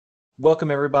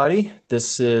Welcome, everybody.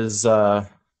 This is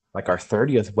like our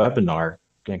 30th webinar.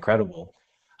 Incredible.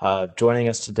 Joining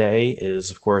us today is,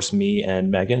 of course, me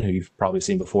and Megan, who you've probably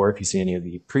seen before if you've seen any of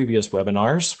the previous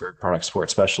webinars for product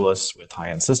support specialists with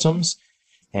high-end systems.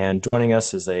 And joining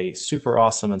us is a super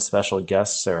awesome and special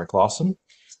guest, Sarah Clausen.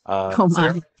 Oh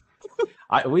Sarah,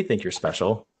 my. we think you're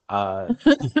special. Do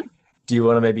you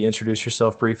want to maybe introduce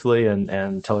yourself briefly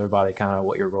and tell everybody kind of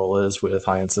what your role is with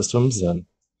high-end systems? And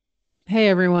Hey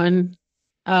everyone.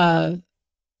 Uh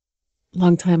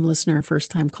Long time listener,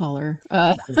 first time caller.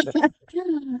 I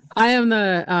am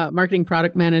the marketing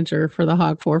product manager for the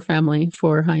Hog4 family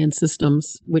for high-end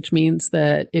systems, which means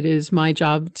that it is my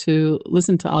job to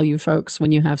listen to all you folks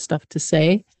when you have stuff to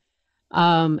say.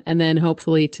 And then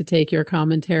hopefully to take your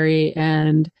commentary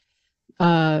and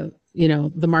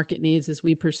the market needs as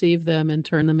we perceive them and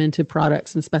turn them into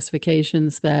products and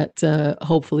specifications that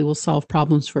hopefully will solve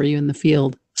problems for you in the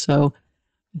field. So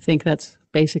I think that's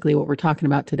basically what we're talking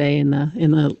about today in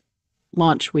the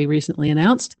launch we recently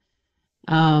announced.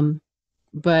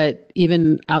 But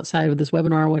even outside of this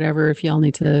webinar or whatever, if y'all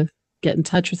need to get in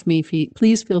touch with me,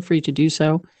 please feel free to do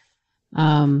so.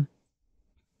 Yeah,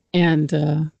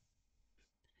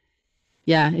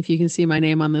 if you can see my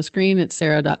name on the screen, it's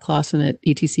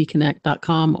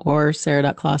sarah.clausen@etcconnect.com or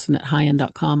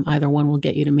sarah.clausen@highend.com. Either one will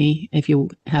get you to me if you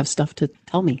have stuff to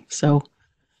tell me. So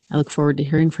I look forward to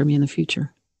hearing from you in the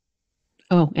future.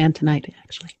 Oh, and tonight,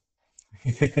 actually.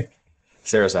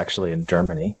 Sarah's actually in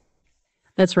Germany.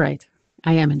 That's right.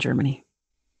 I am in Germany.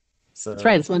 So That's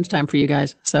right. It's lunchtime for you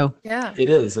guys. So Yeah. it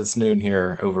is. It's noon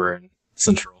here over in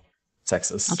Central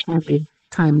Texas. I'll try to be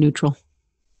time neutral.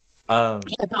 Um,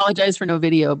 I apologize for no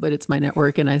video, but it's my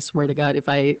network, and I swear to God, if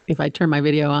I turn my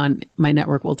video on, my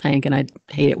network will tank, and I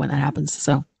hate it when that happens.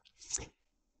 So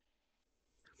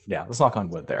yeah, let's knock on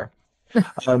wood there.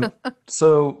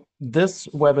 So this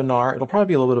webinar, it'll probably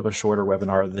be a little bit of a shorter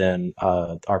webinar than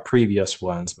our previous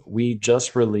ones, but we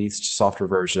just released software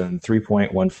version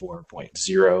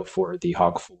 3.14.0 for the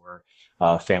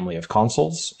Hog4 family of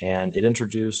consoles, and it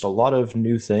introduced a lot of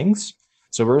new things.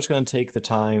 So we're just going to take the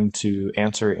time to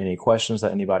answer any questions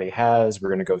that anybody has. We're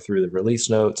going to go through the release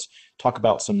notes, talk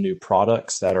about some new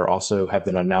products that are also have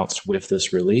been announced with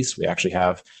this release. We actually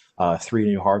have 3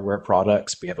 new hardware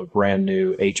products. We have a brand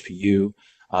new HPU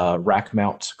rack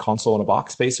mount console in a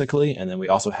box, basically. And then we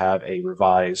also have a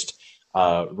revised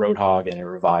Roadhog and a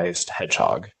revised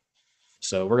Hedgehog.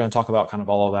 So we're going to talk about kind of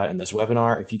all of that in this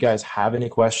webinar. If you guys have any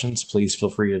questions, please feel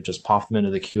free to just pop them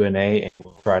into the Q&A and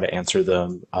we'll try to answer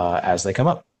them as they come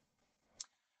up.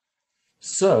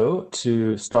 So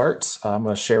to start, I'm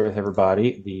going to share with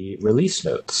everybody the release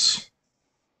notes.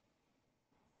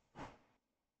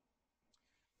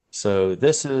 So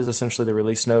this is essentially the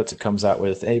release notes. It comes out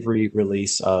with every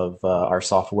release of our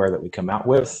software that we come out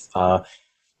with.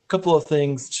 Couple of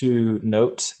things to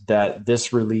note that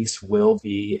this release will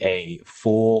be a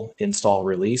full install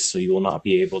release, so you will not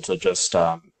be able to just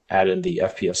add in the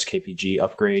FPS KPG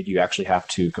upgrade. You actually have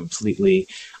to completely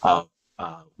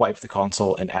wipe the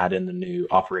console and add in the new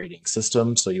operating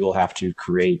system. So you will have to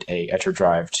create a Etcher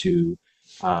drive to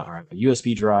or a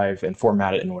USB drive and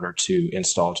format it in order to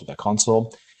install to the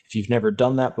console. If you've never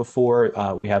done that before,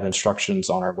 we have instructions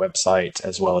on our website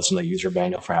as well as in the user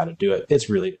manual for how to do it. It's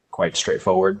really quite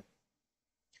straightforward.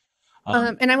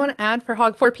 And I want to add for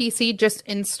Hog4 PC, just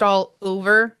install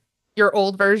over your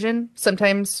old version.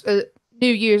 Sometimes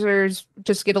new users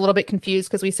just get a little bit confused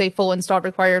because we say full install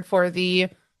required for the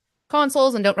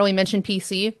consoles and don't really mention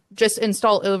PC. Just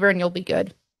install over and you'll be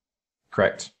good.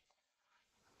 Correct.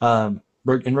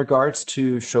 In regards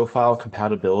to show file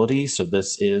compatibility, so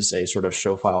this is a sort of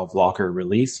show file blocker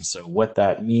release. So what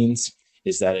that means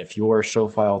is that if your show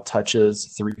file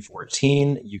touches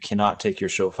 3.14, you cannot take your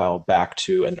show file back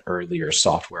to an earlier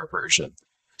software version.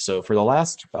 So for the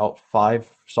last about 5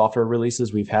 software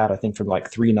releases we've had, I think from like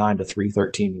 3.9 to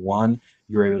 3.13.1,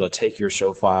 you're able to take your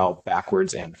show file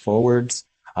backwards and forwards.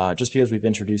 Just because we've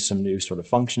introduced some new sort of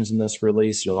functions in this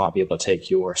release, you'll not be able to take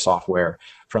your software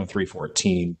from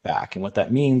 3.14 back. And what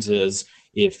that means is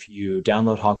if you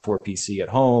download Hog4 PC at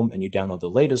home and you download the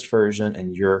latest version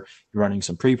and you're running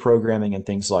some pre-programming and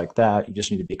things like that, you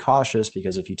just need to be cautious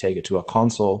because if you take it to a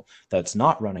console that's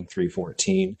not running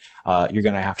 3.14, you're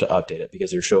going to have to update it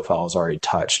because your show file has already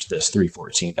touched this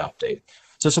 3.14 update.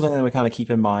 So something that we kind of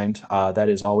keep in mind that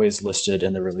is always listed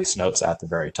in the release notes at the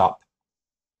very top.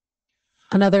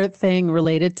 another thing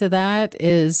related to that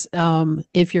is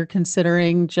if you're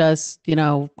considering just,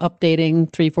 updating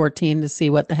 3.14 to see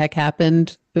what the heck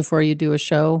happened before you do a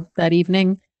show that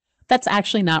evening, that's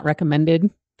actually not recommended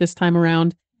this time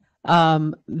around.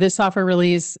 This software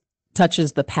release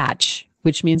touches the patch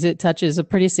which means it touches a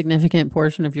pretty significant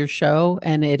portion of your show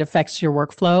and it affects your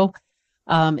workflow.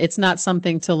 It's not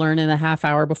something to learn in a half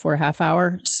hour before half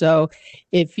hour. So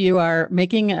if you are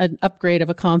making an upgrade of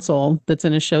a console that's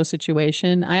in a show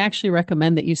situation, I actually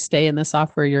recommend that you stay in the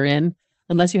software you're in,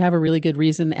 unless you have a really good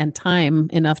reason and time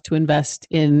enough to invest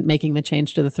in making the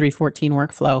change to the 314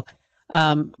 workflow.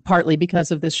 Partly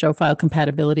because of this show file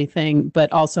compatibility thing,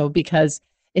 but also because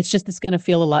it's going to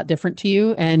feel a lot different to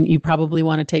you. And you probably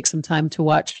want to take some time to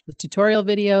watch the tutorial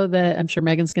video that I'm sure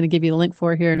Megan's going to give you the link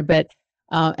for here in a bit,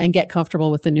 and get comfortable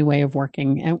with the new way of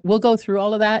working. And we'll go through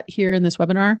all of that here in this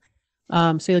webinar.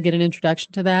 So you'll get an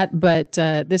introduction to that, but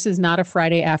this is not a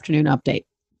Friday afternoon update.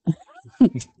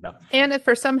 No. And if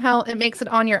for somehow it makes it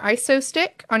on your ISO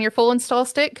stick, on your full install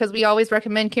stick, because we always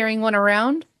recommend carrying one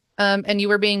around, and you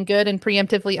were being good and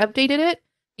preemptively updated it,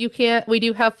 we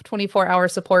do have 24-hour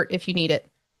support if you need it.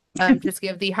 Just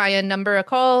give the high-end number a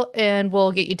call and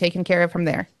we'll get you taken care of from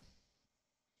there.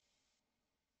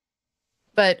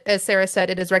 But as Sarah said,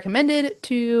 it is recommended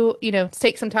to,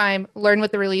 take some time, learn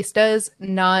what the release does,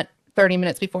 not 30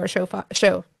 minutes before a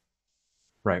show.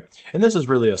 Right. And this is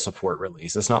really a support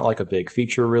release. It's not like a big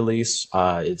feature release.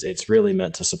 It's really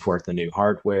meant to support the new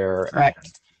hardware. Correct.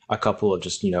 And a couple of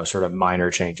just, sort of minor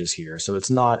changes here. So it's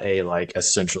not a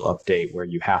essential update where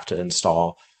you have to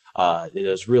install. It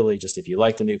is really just, if you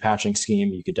like the new patching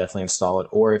scheme, you could definitely install it.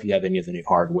 Or if you have any of the new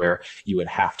hardware, you would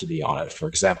have to be on it. For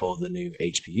example, the new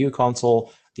HPU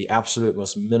console, the absolute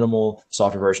most minimal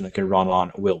software version that can run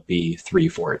on will be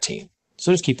 3.14.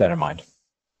 So just keep that in mind.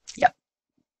 Yep.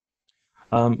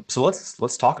 So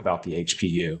let's talk about the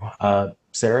HPU.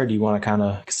 Sarah, do you want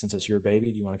to since it's your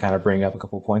baby, do you want to bring up a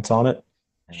couple points on it?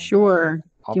 Sure.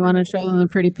 Do you want to show them the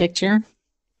pretty picture?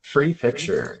 Pretty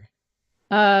picture.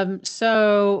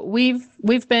 So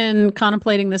we've been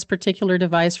contemplating this particular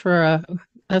device for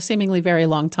a seemingly very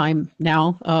long time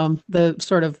now. The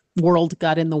sort of world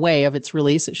got in the way of its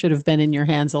release. It should have been in your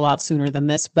hands a lot sooner than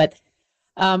this. But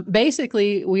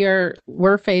basically,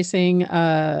 we're facing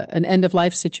an end of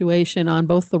life situation on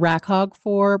both the Rack Hog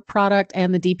 4 product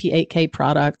and the DP8K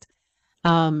product.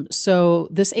 So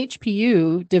this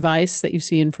HPU device that you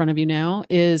see in front of you now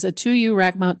is a 2U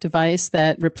rack mount device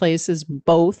that replaces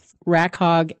both Rack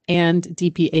Hog and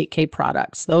DP8K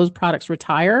products. Those products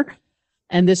retire,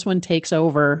 and this one takes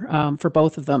over for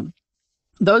both of them.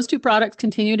 Those two products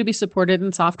continue to be supported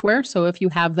in software, so if you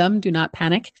have them, do not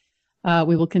panic.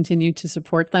 We will continue to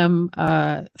support them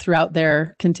throughout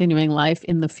their continuing life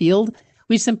in the field.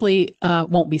 We simply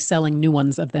won't be selling new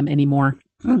ones of them anymore.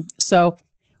 So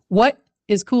what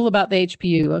is cool about the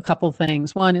HPU? A couple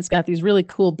things. One, it's got these really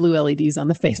cool blue LEDs on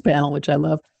the face panel, which I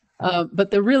love.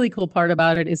 But the really cool part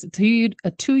about it is a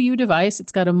 2U device.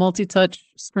 It's got a multi-touch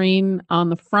screen on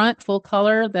the front, full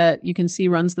color, that you can see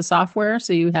runs the software.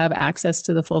 So you have access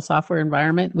to the full software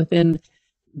environment within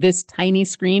this tiny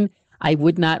screen. I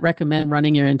would not recommend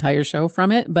running your entire show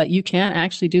from it, but you can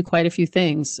actually do quite a few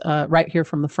things right here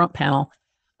from the front panel.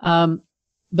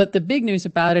 But the big news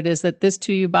about it is that this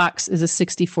 2U box is a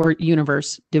 64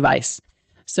 universe device.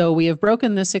 So we have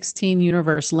broken the 16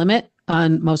 universe limit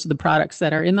on most of the products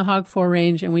that are in the Hog 4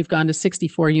 range, and we've gone to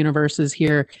 64 universes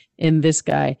here in this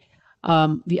guy.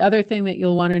 The other thing that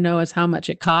you'll want to know is how much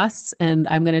it costs, and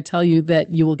I'm going to tell you that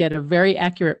you will get a very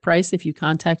accurate price if you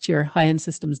contact your high-end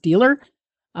systems dealer.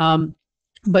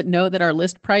 But know that our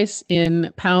list price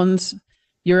in pounds,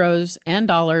 euros, and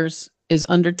dollars is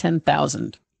under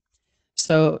 10,000.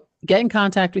 So get in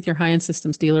contact with your high-end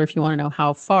systems dealer if you want to know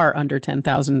how far under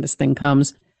 10,000 this thing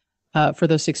comes for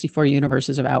those 64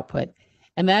 universes of output.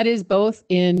 And that is both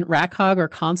in Rack Hog or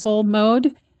console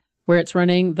mode, where it's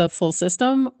running the full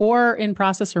system, or in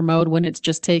processor mode when it's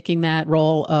just taking that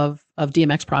role of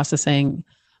DMX processing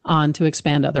on to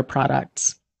expand other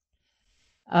products.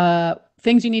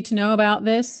 Things you need to know about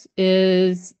this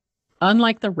is,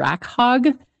 unlike the Rack Hog,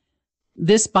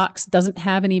 this box doesn't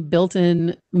have any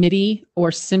built-in MIDI or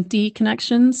SMPTE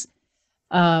connections.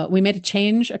 We made a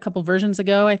change a couple versions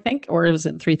ago, I think, or it was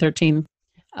in 3.13,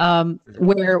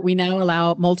 where we now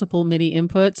allow multiple MIDI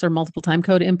inputs or multiple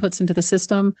timecode inputs into the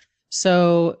system.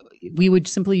 So we would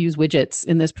simply use widgets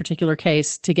in this particular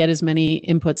case to get as many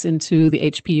inputs into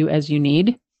the HPU as you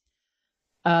need.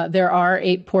 There are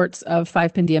 8 ports of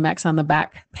 5-pin DMX on the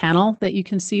back panel that you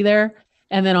can see there,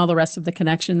 and then all the rest of the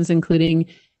connections, including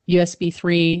USB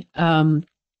 3,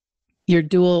 your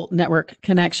dual network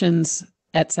connections,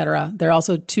 etc. There are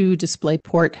also 2 display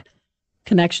port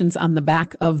connections on the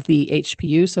back of the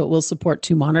HPU, so it will support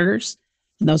 2 monitors,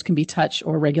 and those can be touch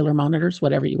or regular monitors,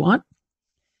 whatever you want.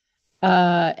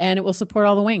 And it will support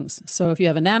all the wings. So if you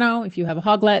have a Nano, if you have a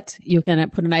Hoglet, you can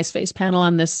put a nice face panel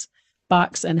on this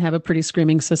box and have a pretty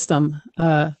screaming system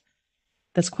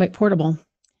that's quite portable.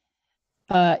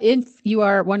 If you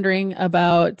are wondering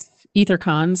about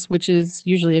EtherCons, which is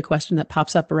usually a question that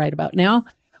pops up right about now,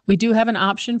 we do have an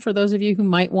option for those of you who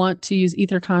might want to use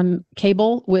EtherCon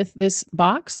cable with this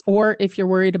box, or if you're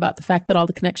worried about the fact that all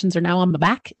the connections are now on the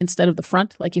back instead of the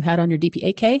front like you had on your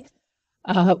DPAK.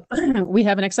 We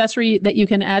have an accessory that you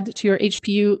can add to your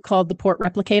HPU called the port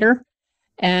replicator.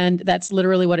 And that's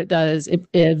literally what it does.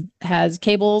 It has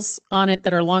cables on it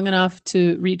that are long enough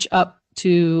to reach up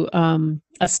to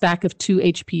a stack of 2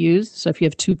 HPUs. So if you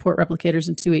have 2 port replicators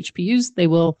and 2 HPUs, they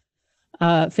will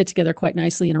fit together quite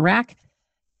nicely in a rack.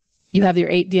 You have your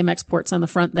 8 DMX ports on the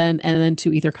front then, and then 2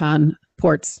 EtherCon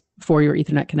ports for your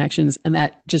Ethernet connections. And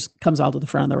that just comes all to the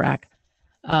front of the rack.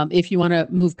 If you want to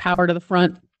move power to the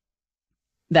front,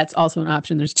 that's also an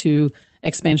option. There's 2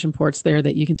 expansion ports there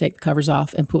that you can take the covers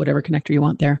off and put whatever connector you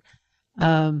want there.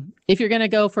 If you're going to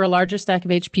go for a larger stack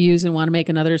of HPUs and want to make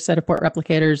another set of port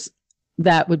replicators,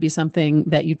 that would be something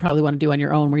that you'd probably want to do on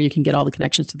your own, where you can get all the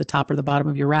connections to the top or the bottom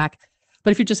of your rack.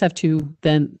 But if you just have 2,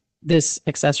 then this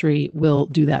accessory will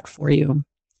do that for you.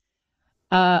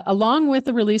 Along with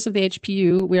the release of the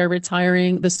HPU, we are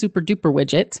retiring the Super Duper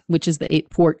widget, which is the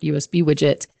 8-port USB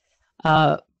widget,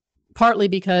 partly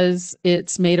because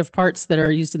it's made of parts that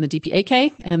are used in the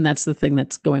DPAK, and that's the thing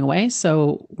that's going away.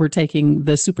 So we're taking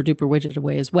the Super Duper widget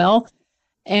away as well.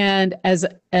 And as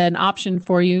an option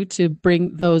for you to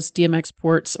bring those DMX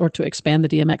ports or to expand the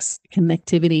DMX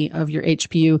connectivity of your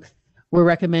HPU, we're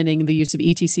recommending the use of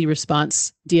ETC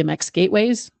response DMX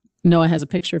gateways. Noah has a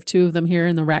picture of 2 of them here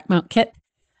in the rack mount kit.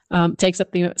 Takes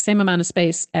up the same amount of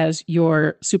space as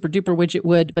your Super Duper widget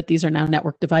would, but these are now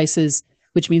network devices,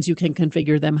 which means you can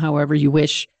configure them however you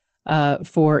wish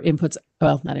for inputs,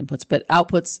 well, not inputs, but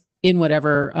outputs in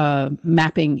whatever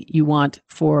mapping you want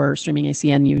for streaming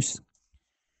ACN use.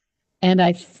 And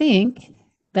I think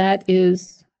that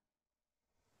is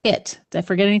it. Did I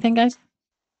forget anything, guys?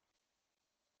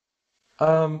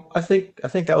 I think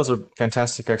that was a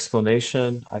fantastic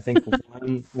explanation. I think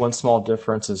one small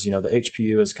difference is, the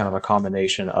HPU is kind of a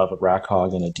combination of a rack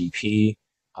hog and a DP.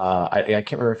 I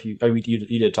can't remember if you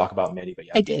did talk about MIDI, but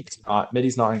yeah, I did.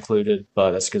 MIDI's not included, but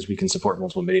that's because we can support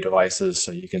multiple MIDI devices,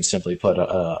 so you can simply put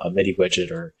a MIDI widget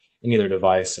or any other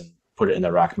device and put it in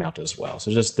the rack mount as well. So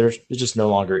it's just no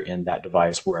longer in that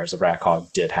device, whereas the rack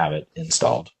hog did have it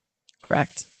installed.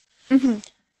 Correct.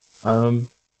 Mm-hmm.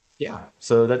 Yeah,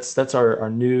 so that's our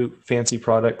new fancy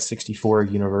product, 64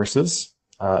 universes.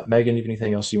 Megan,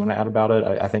 anything else you want to add about it?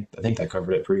 I think that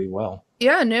covered it pretty well.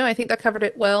 Yeah, no, I think that covered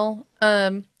it well.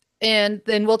 And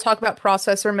then we'll talk about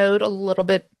processor mode a little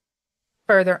bit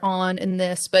further on in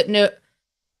this, but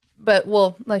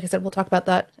like I said, we'll talk about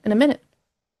that in a minute.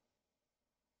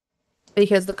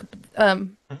 Because the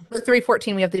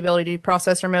 314, we have the ability to do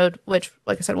processor mode, which,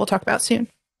 like I said, we'll talk about soon.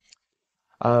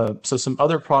 So some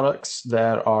other products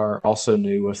that are also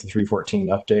new with the 314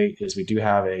 update is we do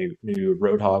have a new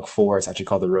Roadhog 4. It's actually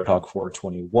called the Roadhog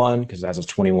 421 because it has a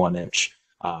 21-inch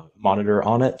monitor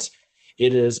on it.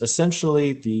 It is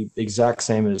essentially the exact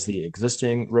same as the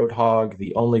existing Roadhog.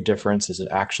 The only difference is it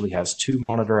actually has 2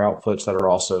 monitor outputs that are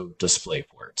also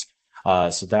DisplayPort.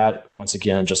 So that, once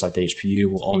again, just like the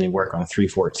HPU, will only work on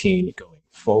 314 going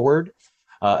forward.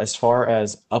 As far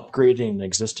as upgrading an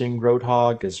existing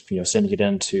Roadhog, is sending it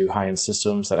into high-end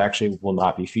systems, that actually will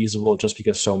not be feasible just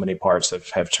because so many parts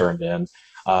have turned in.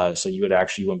 So you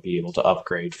wouldn't be able to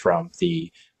upgrade from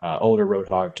the older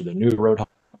Roadhog to the new Roadhog,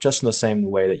 just in the same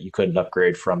way that you couldn't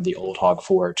upgrade from the old Hog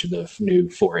 4 to the new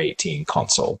 418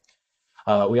 console.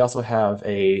 We also have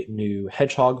a new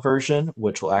Hedgehog version,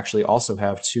 which will actually also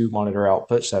have 2 monitor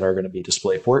outputs that are going to be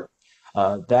DisplayPort.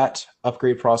 That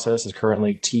upgrade process is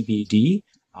currently TBD.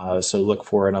 So look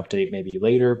for an update maybe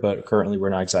later, but currently we're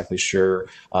not exactly sure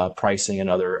pricing and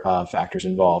other factors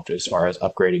involved as far as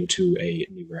upgrading to a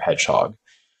newer Hedgehog.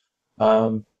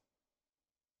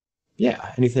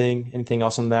 Yeah, anything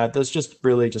else on that? That's just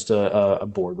really just a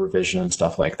board revision and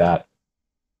stuff like that.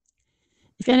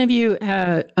 If any of you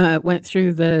went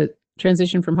through the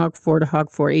transition from Hog 4 to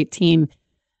Hog 418,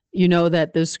 you know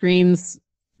that the screens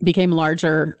became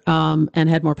larger and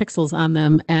had more pixels on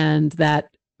them, and that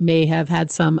may have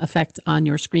had some effect on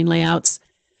your screen layouts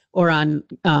or on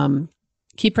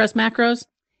key press macros.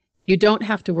 You don't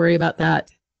have to worry about that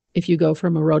if you go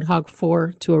from a Roadhog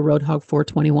 4 to a Roadhog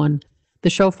 421. The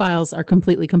show files are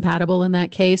completely compatible in that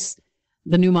case.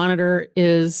 The new monitor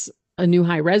is a new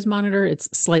high-res monitor. It's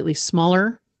slightly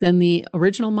smaller than the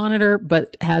original monitor,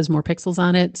 but has more pixels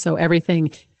on it. So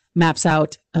everything maps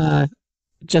out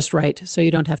just right. So you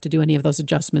don't have to do any of those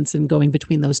adjustments in going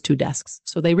between those 2 desks.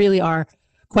 So they really are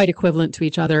quite equivalent to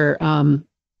each other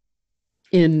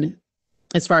in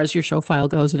as far as your show file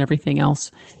goes and everything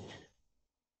else.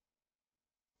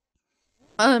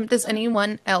 Does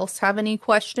anyone else have any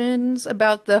questions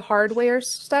about the hardware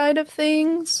side of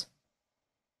things?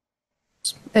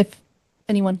 If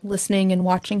anyone listening and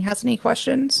watching has any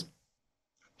questions.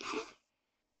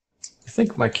 I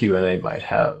think my Q&A might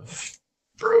have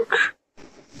broke,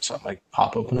 so I might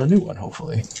pop open a new one,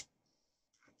 hopefully.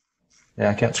 Yeah,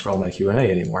 I can't scroll my Q&A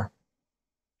anymore.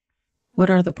 What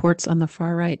are the ports on the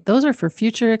far right? Those are for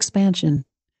future expansion.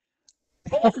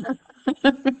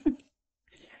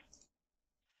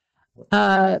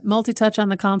 Multi-touch on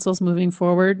the consoles moving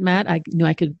forward. Matt, I knew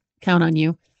I could count on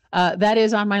you. That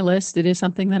is on my list. It is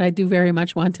something that I do very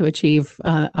much want to achieve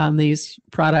on these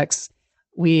products.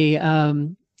 We are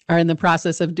in the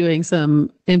process of doing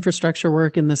some infrastructure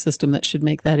work in the system that should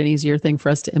make that an easier thing for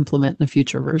us to implement in a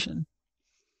future version.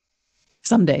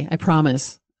 Someday, I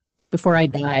promise, before I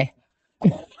die.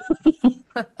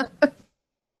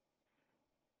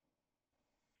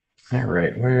 All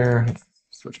right, we're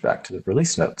switch back to the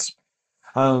release notes.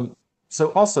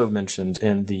 So also mentioned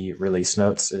in the release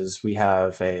notes is we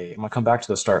have I'm going to come back to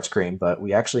the start screen, but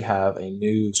we actually have a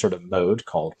new sort of mode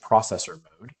called processor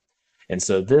mode. And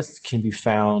so this can be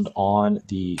found on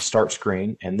the start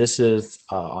screen, and this is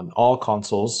on all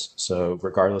consoles. So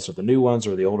regardless of the new ones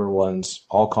or the older ones,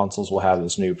 all consoles will have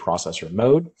this new processor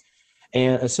mode.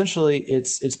 And essentially,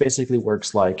 it's basically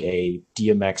works like a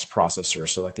DMX processor,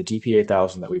 so like the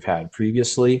DP8000 that we've had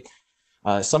previously.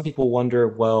 Some people wonder,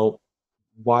 well,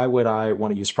 why would I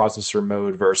want to use processor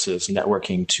mode versus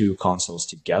networking two consoles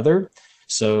together?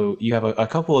 So you have a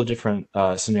couple of different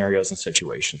scenarios and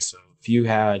situations. So if you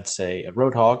had, say, a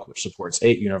Roadhog, which supports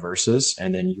 8 universes,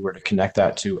 and then you were to connect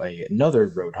that to another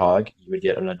Roadhog, you would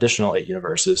get an additional 8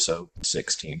 universes, so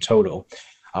 16 total.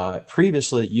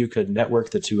 Previously, you could network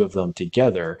the two of them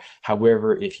together.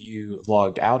 However, if you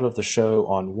logged out of the show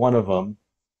on one of them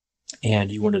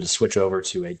and you wanted to switch over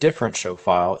to a different show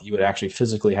file, you would actually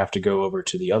physically have to go over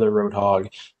to the other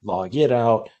Roadhog, log it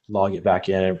out, log it back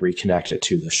in, and reconnect it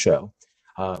to the show.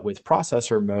 With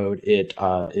processor mode, it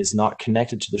is not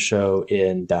connected to the show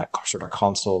in that sort of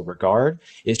console regard.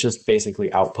 It's just basically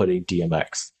outputting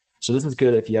DMX. So this is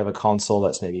good if you have a console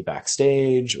that's maybe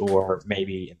backstage or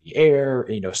maybe in the air,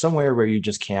 somewhere where you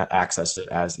just can't access it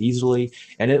as easily,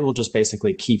 and it will just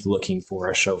basically keep looking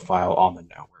for a show file on the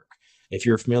network. If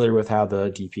you're familiar with how the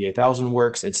DP8000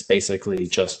 works, it's basically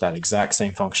just that exact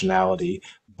same functionality,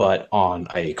 but on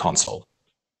a console.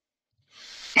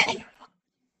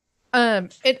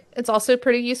 It's also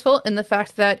pretty useful in the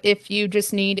fact that if you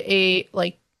just need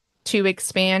to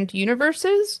expand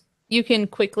universes, you can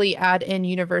quickly add in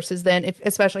universes then,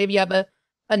 especially if you have a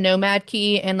Nomad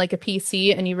key and like a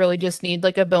PC and you really just need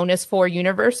like a bonus 4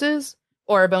 universes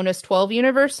or a bonus 12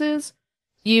 universes,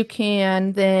 you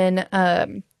can then,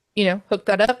 hook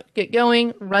that up, get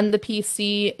going, run the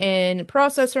PC in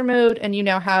processor mode, and you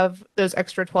now have those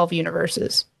extra 12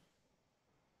 universes.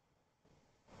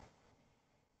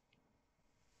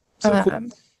 So cool.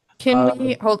 Can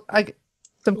we hold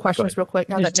some questions real quick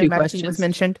now There's that Nomad key was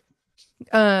mentioned?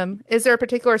 Is there a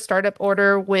particular startup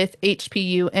order with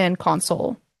HPU and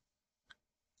console?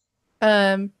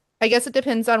 I guess it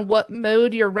depends on what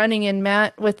mode you're running in,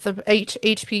 Matt, with the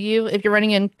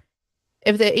HPU.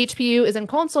 If the HPU is in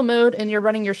console mode and you're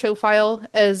running your show file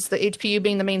as the HPU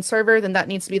being the main server, then that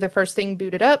needs to be the first thing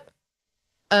booted up.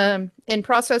 In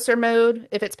processor mode,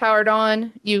 if it's powered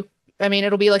on,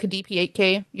 it'll be like a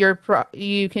DP8K.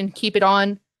 You can keep it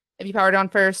on. If you power it on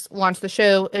first, launch the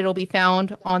show, it'll be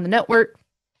found on the network.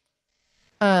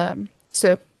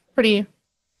 So pretty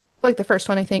like the first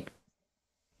one, I think.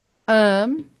 Yeah,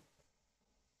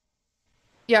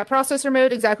 processor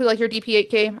mode, exactly like your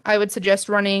DP8K. I would suggest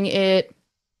running it.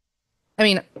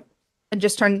 At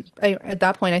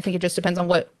that point, I think it just depends on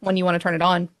when you want to turn it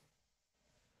on.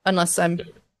 Unless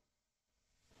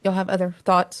you'll have other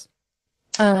thoughts.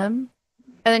 And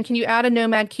then can you add a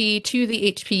Nomad key to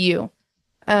the HPU?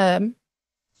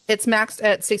 It's maxed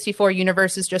at 64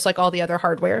 universes, just like all the other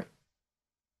hardware.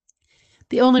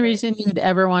 The only reason you'd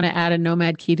ever want to add a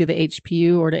Nomad key to the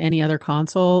HPU or to any other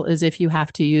console is if you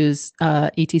have to use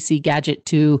ETC Gadget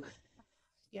 2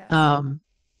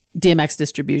 DMX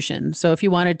distribution. So if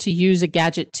you wanted to use a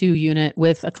Gadget 2 unit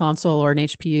with a console or an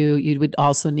HPU, you would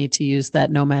also need to use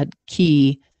that Nomad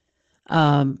key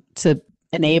to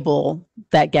enable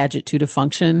that Gadget 2 to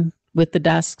function with the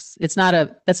desks. That's not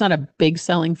a big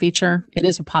selling feature. It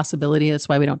is a possibility. That's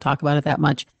why we don't talk about it that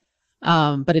much.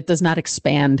 But it does not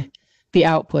expand the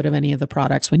output of any of the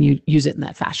products when you use it in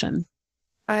that fashion.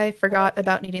 I forgot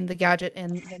about needing the gadget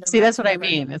and See, that's what I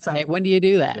mean. It's like, when do you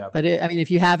do that? Yeah. But I mean,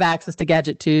 if you have access to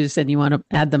gadget twos and you want to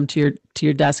add them to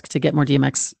your desk to get more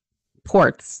DMX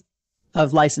ports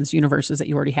of licensed universes that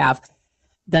you already have,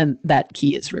 then that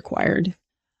key is required.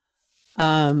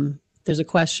 There's a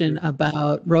question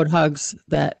about road hugs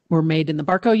that were made in the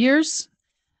Barco years.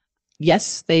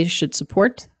 Yes, they should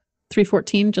support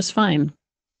 314 just fine,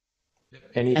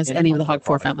 as any of the Hog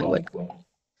 4 family would.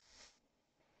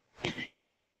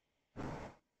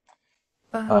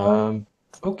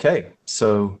 Okay,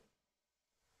 so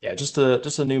yeah, just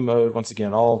a new mode. Once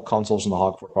again, all consoles in the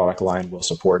Hog 4 product line will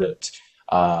support it,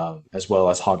 as well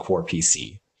as Hog 4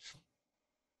 PC.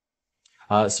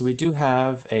 So we do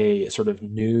have a sort of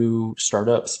new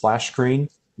startup splash screen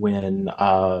when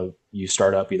you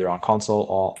start up either on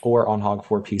console or on Hog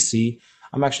 4 PC.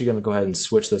 I'm actually going to go ahead and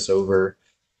switch this over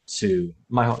to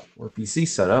my Hog 4 PC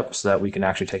setup so that we can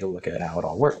actually take a look at how it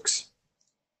all works.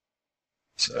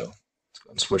 So let's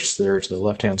go and switch there to the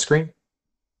left-hand screen.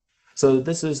 So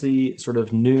this is the sort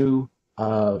of new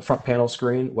front panel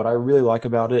screen. What I really like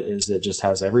about it is it just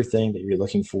has everything that you're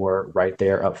looking for right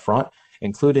there up front,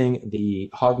 including the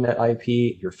HogNet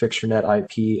IP, your FixtureNet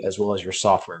IP, as well as your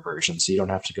software version. So you don't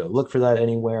have to go look for that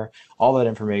anywhere. All that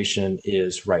information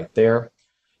is right there.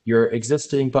 Your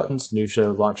existing buttons, New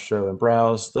Show, Launch Show, and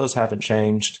Browse, those haven't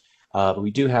changed. But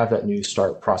we do have that new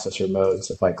Start Processor mode.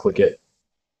 So if I click it,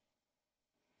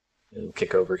 it'll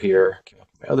kick over here, kick up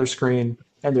my other screen,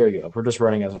 and there you go. If we're just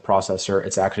running as a processor,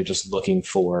 it's actually just looking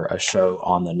for a show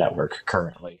on the network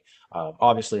currently.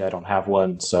 Obviously, I don't have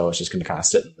one, so it's just going to kind of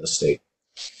sit in this state.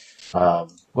 Go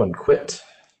and quit.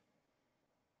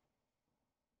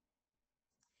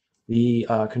 The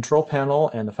control panel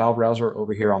and the file browser are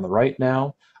over here on the right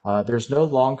now. There's no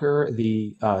longer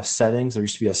the settings. There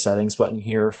used to be a settings button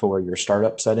here for your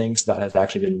startup settings. That has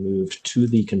actually been moved to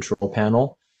the control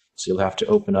panel. So you'll have to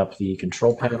open up the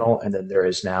control panel, and then there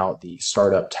is now the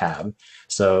startup tab.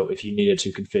 So if you needed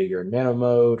to configure nano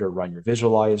mode or run your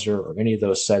visualizer or any of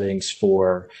those settings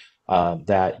for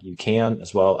that, you can,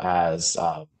 as well as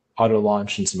auto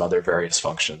launch and some other various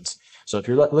functions. So if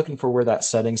you're looking for where that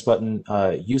settings button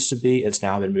used to be, it's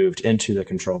now been moved into the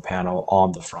control panel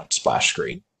on the front splash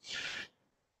screen.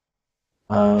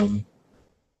 Yeah,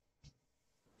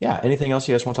 anything else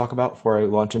you guys want to talk about before I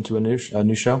launch into a new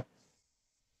show?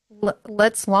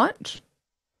 Let's launch.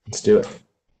 Let's do it. I'm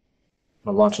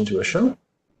going to launch into a show.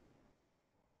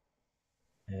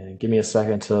 And give me a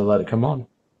second to let it come on.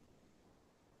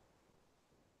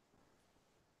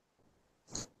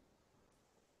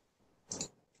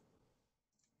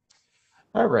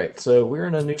 All right, so we're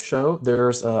in a new show.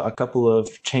 There's a couple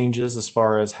of changes as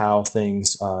far as how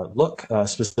things look,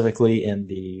 specifically in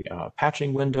the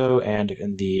patching window and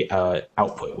in the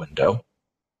output window.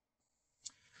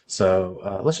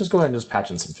 So let's just go ahead and just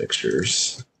patch in some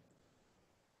fixtures.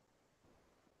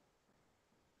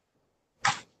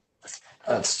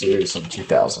 Let's do some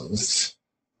 2000s.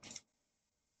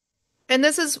 And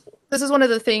this is one of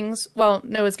the things, well,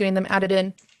 Noah's getting them added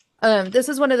in. This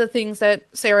is one of the things that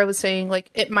Sarah was saying,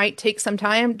 like, it might take some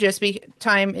time, just be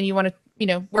time, and you want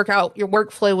to, work out your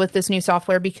workflow with this new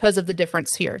software because of the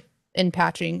difference here in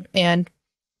patching and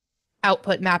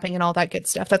output mapping and all that good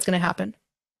stuff. That's going to happen.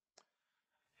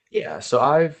 Yeah, so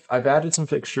I've added some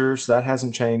fixtures. That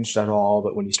hasn't changed at all,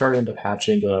 but when you start into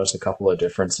patching, you'll notice a couple of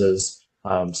differences.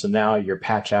 So now your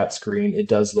patch at screen, it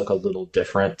does look a little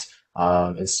different.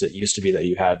 It used to be that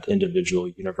you had individual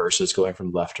universes going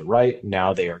from left to right.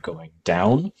 Now they are going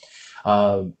down.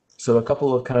 So a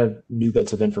couple of kind of new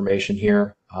bits of information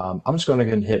here. I'm just going to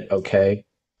go ahead and hit OK,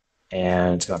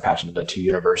 and it's going to patch into the two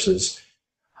universes.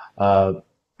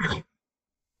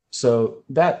 So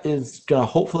that is going to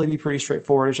hopefully be pretty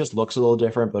straightforward. It just looks a little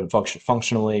different, but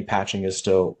functionally, patching is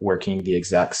still working the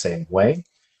exact same way.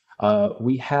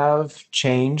 We have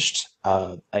changed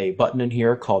a button in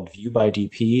here called View by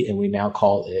DP, and we now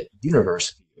call it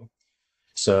Universe View.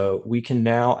 So we can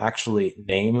now actually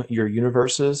name your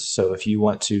universes. So if you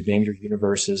want to name your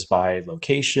universes by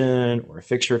location or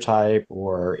fixture type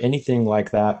or anything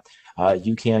like that,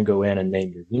 you can go in and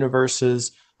name your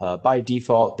universes. By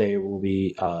default, they will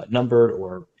be numbered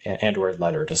or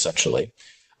lettered, essentially.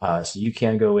 So you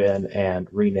can go in and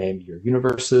rename your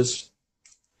universes.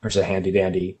 There's a handy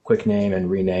dandy quick name and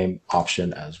rename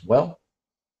option as well.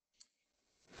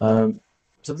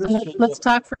 Let's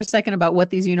talk for a second about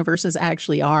what these universes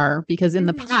actually are, because in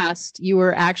the past, you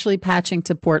were actually patching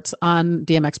to ports on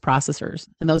DMX processors,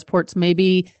 and those ports may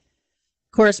be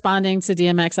corresponding to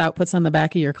DMX outputs on the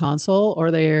back of your console,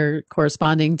 or they're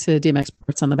corresponding to DMX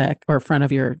ports on the back or front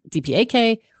of your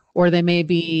DPAK, or they may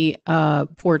be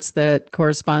ports that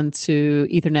correspond to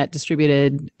Ethernet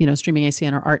distributed, streaming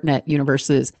ACN or ArtNet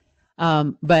universes.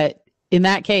 But in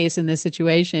that case, in this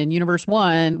situation, Universe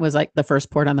 1 was like the first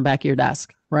port on the back of your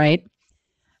desk, right?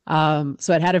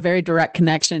 So it had a very direct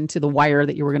connection to the wire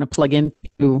that you were going to plug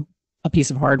into a piece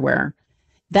of hardware.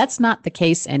 That's not the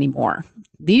case anymore.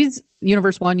 These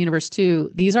Universe 1, Universe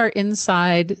 2, these are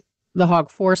inside the Hog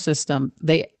 4 system.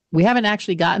 We haven't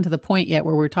actually gotten to the point yet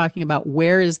where we're talking about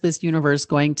where is this universe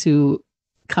going to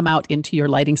come out into your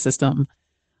lighting system.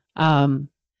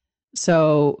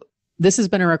 So this has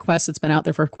been a request that's been out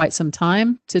there for quite some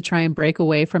time to try and break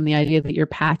away from the idea that your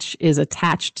patch is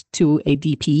attached to a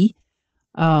DP.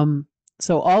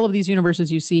 So all of these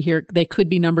universes you see here, they could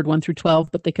be numbered 1 through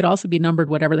 12, but they could also be numbered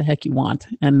whatever the heck you want.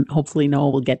 And hopefully Noah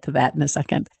will get to that in a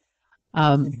second.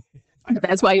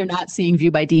 That's why you're not seeing view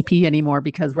by DP anymore,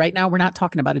 because right now we're not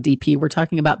talking about a DP. We're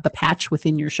talking about the patch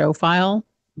within your show file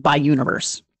by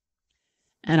universe.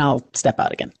 And I'll step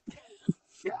out again.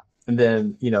 Yeah. And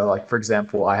then, like, for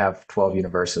example, I have 12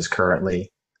 universes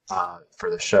currently for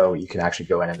the show. You can actually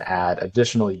go in and add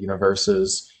additional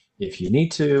universes if you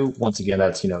need to. Once again,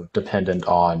 that's, dependent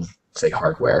on, say,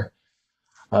 hardware.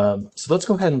 So let's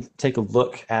go ahead and take a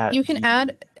look at... You can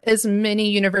add as many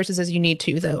universes as you need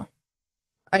to, though.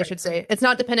 I should say. It's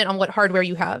not dependent on what hardware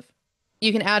you have.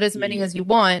 You can add as many as you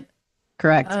want.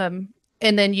 Correct. And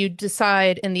then you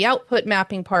decide in the output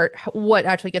mapping part what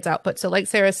actually gets output. So like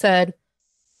Sarah said,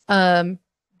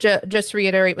 just to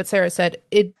reiterate what Sarah said,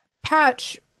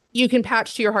 you can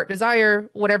patch to your heart desire,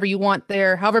 whatever you want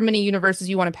there. However many universes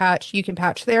you want to patch, you can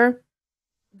patch there.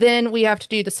 Then we have to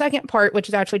do the second part, which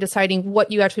is actually deciding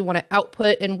what you actually want to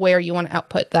output and where you want to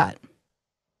output that.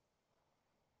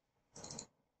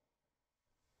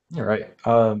 All right.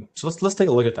 So let's take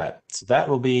a look at that. So that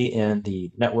will be in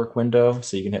the network window.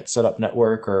 So you can hit setup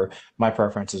network, or my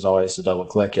preference is always to double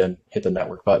click and hit the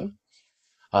network button.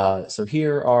 So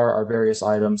here are our various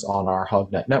items on our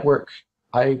HogNet network.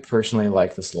 I personally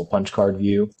like this little punch card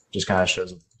view. Just kind of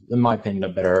shows, in my opinion, a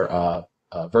better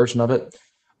version of it.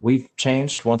 We've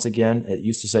changed once again. It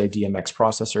used to say DMX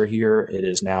processor here. It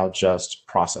is now just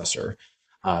processor.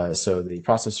 So the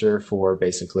processor for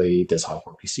basically this Hog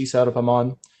 4 PC setup I'm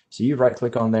on. So you right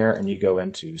click on there and you go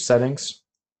into settings.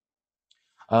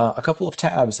 A couple of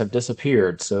tabs have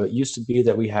disappeared. So it used to be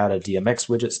that we had a DMX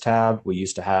widgets tab. We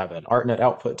used to have an ArtNet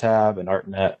output tab,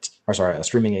 a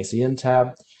streaming ACN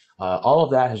tab. All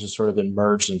of that has just sort of been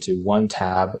merged into one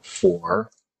tab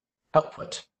for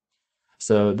output.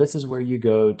 So this is where you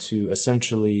go to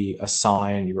essentially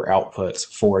assign your outputs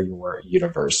for your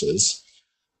universes.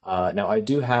 Now, I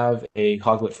do have a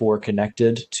Hoglet 4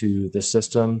 connected to the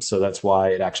system, so that's why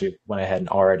it actually went ahead and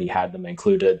already had them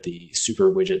included, the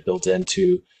super widget built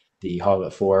into the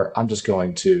Hoglet 4. I'm just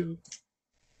going to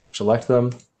select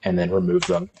them and then remove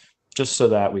them, just so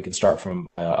that we can start from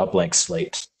a blank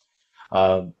slate.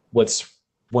 What's,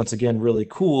 once again, really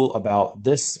cool about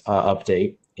this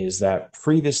update is that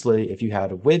previously, if you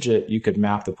had a widget, you could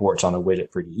map the ports on a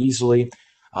widget pretty easily.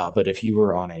 But if you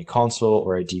were on a console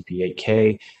or a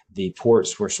DP8K, the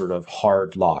ports were sort of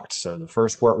hard locked. So the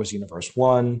first port was Universe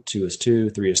 1, 2 is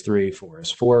 2, 3 is 3, 4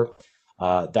 is 4.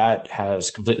 That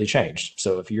has completely changed.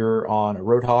 So if you're on a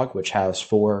Roadhog, which has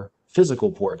 4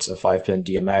 physical ports of 5-pin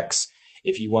DMX,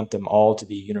 if you want them all to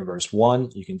be Universe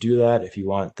 1, you can do that. If you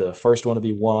want the first one to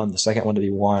be 1, the second one to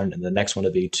be 1, and the next one to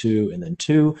be 2, and then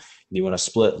 2, and you want to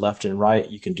split left and right,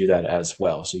 you can do that as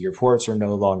well. So your ports are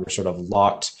no longer sort of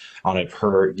locked on a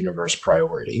per universe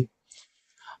priority.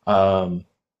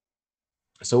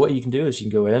 So what you can do is you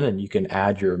can go in and you can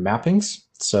add your mappings.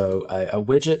 So a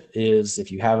widget is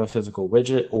if you have a physical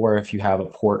widget, or if you have a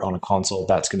port on a console,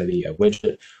 that's going to be a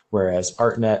widget. Whereas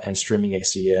ArtNet and streaming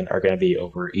ACN are going to be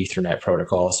over Ethernet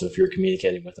protocol. So if you're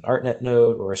communicating with an ArtNet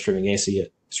node or a streaming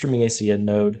ACN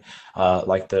node,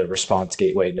 like the response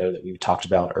gateway node that we talked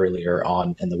about earlier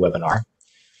on in the webinar.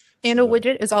 And a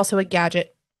widget is also a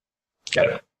gadget. Got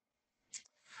it.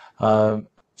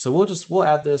 So we'll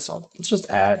add this. Let's just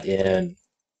add in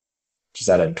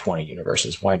 20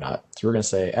 universes. Why not? So we're going to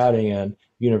say adding in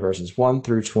universes 1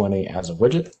 through 20 as a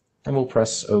widget, and we'll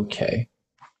press OK.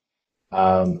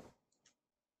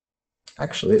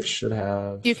 Actually, it should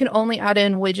have. You can only add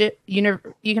in you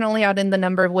can only add in the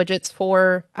number of widgets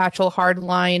for actual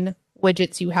hardline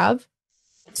widgets you have.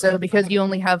 So because you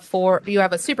only have 4, you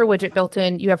have a super widget built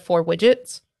in, you have 4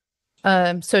 widgets.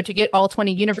 So to get all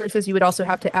 20 universes, you would also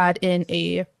have to add in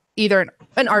either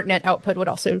an ArtNet output would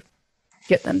also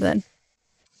get them then.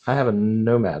 I have a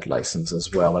Nomad license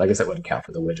as well, but I guess that wouldn't count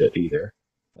for the widget either.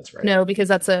 That's right. No, because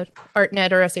that's a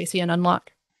ArtNet or SACN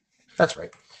unlock. That's right.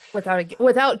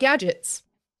 Without gadgets.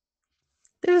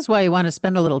 This is why you want to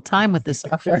spend a little time with this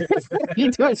software.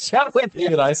 You do a show with it.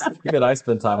 Even I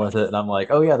spend time with it, and I'm like,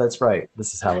 oh yeah, that's right.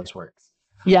 This is how this works.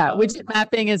 Yeah, widget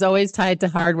mapping is always tied to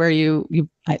hardware you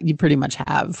pretty much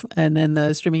have, and then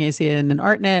the streaming ACN and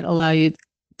ArtNet allow you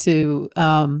to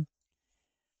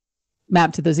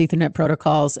map to those Ethernet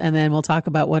protocols, and then we'll talk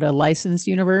about what a licensed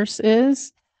universe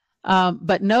is.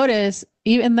 But notice,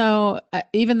 even though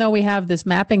we have this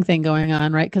mapping thing going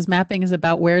on, right? Because mapping is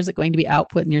about where is it going to be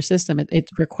output in your system. It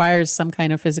requires some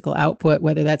kind of physical output,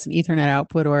 whether that's an Ethernet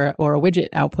output or a widget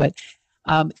output.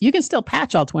 You can still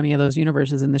patch all 20 of those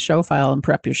universes in the show file and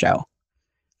prep your show,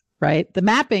 right? The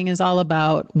mapping is all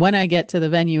about when I get to the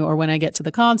venue or when I get to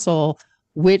the console,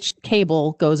 which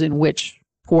cable goes in which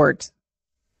port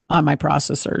on my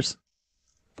processors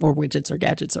or widgets or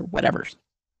gadgets or whatever.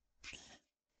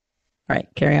 All right,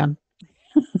 carry on.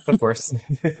 Of course.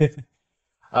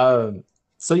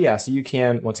 So you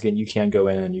can, once again, you can go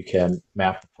in and you can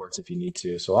map the ports if you need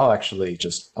to. So I'm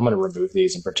going to remove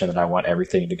these and pretend that I want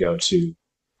everything to go to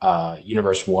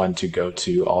universe 1 to go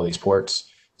to all these ports.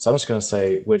 So I'm just going to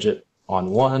say widget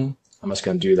on 1. I'm just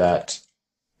going to do that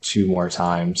 3 more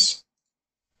times.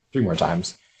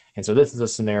 And so this is a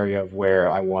scenario where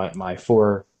I want my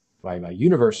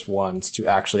universe 1s to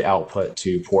actually output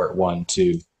to port 1,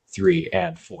 2, 3,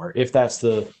 and 4. If that's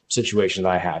the situation that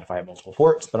I had, if I have multiple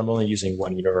ports, but I'm only using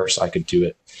one universe, I could do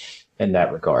it in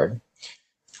that regard.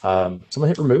 So I'm going to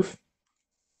hit remove.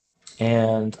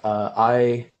 And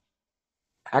I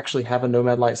actually have a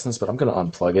Nomad license, but I'm going to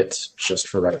unplug it just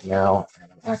for right now.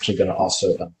 And I'm actually going to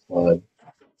also unplug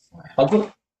my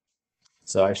Hog.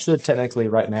 So I should technically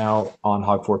right now on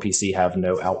Hog4 PC have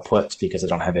no output because I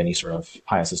don't have any sort of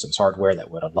high systems hardware that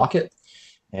would unlock it.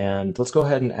 And let's go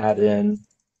ahead and add in,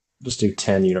 just do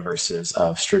 10 universes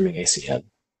of streaming ACN.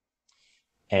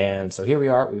 And so here we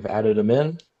are, we've added them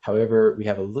in. However, we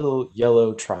have a little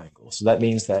yellow triangle. So that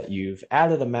means that you've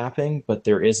added a mapping, but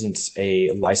there isn't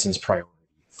a license priority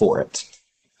for it.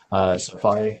 So if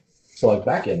I plug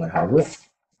back in my Hoglet,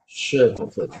 should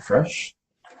hopefully refresh.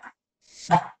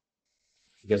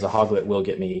 Because the Hoglet will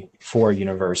get me 4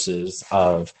 universes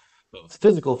of both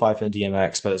physical 5-pin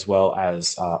DMX, but as well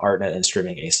as ArtNet and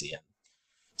streaming ACN.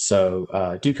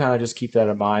 So do kind of just keep that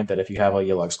in mind that if you have a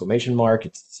yellow exclamation mark,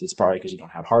 it's probably because you don't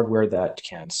have hardware that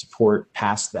can support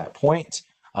past that point,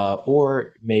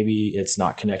 or maybe it's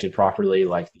not connected properly,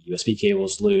 like the USB cable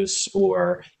is loose,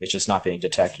 or it's just not being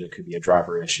detected. It could be a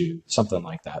driver issue, something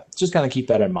like that. Just kind of keep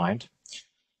that in mind.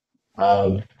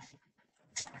 I'm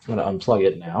going to unplug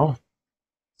it now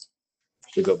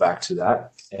to go back to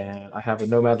that. And I have a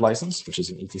Nomad license, which is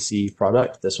an ETC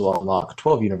product. This will unlock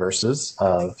 12 universes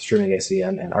of streaming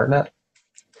ACN and ArtNet.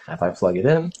 If I plug it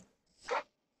in.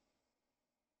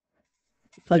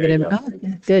 Plug it in. Oh,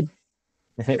 yeah, good.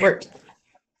 It worked.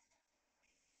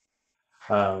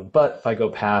 But if I go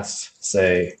past,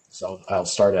 say, so I'll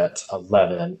start at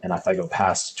 11, and if I go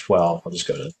past 12, I'll just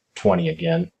go to 20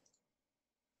 again.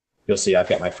 You'll see I've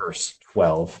got my first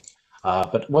 12.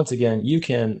 But once again, you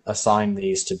can assign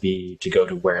these to go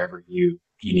to wherever you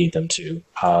need them to.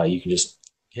 You can just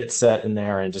hit set in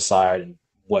there and decide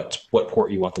what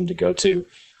port you want them to go to.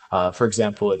 For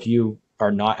example, if you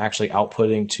are not actually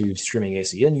outputting to streaming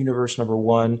ACN universe number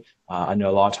 1, I know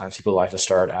a lot of times people like to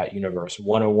start at universe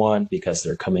 101 because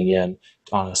they're coming in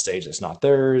on a stage that's not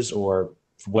theirs, or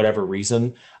for whatever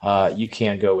reason, you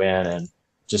can go in and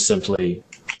just simply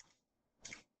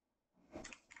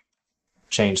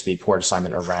change the port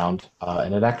assignment around,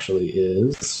 and it actually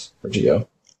is, where'd you go?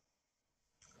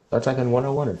 Did I type in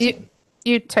 101 or 2?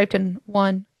 You typed in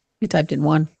 1. You typed in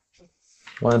 1.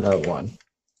 101.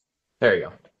 There you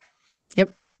go.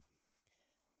 Yep.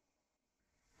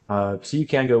 So you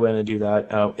can go in and do that.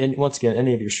 And once again,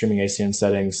 any of your streaming ACN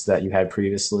settings that you had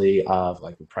previously,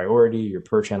 like the priority, your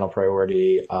per channel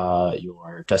priority,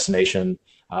 your destination,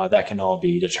 that can all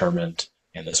be determined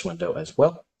in this window as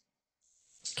well.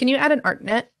 Can you add an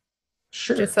ArtNet?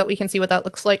 Sure. Just so that we can see what that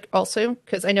looks like also?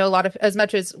 Because I know as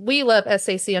much as we love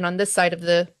SACN on this side of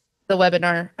the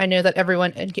webinar, I know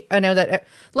that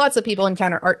lots of people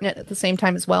encounter ArtNet at the same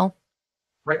time as well.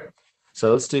 Right.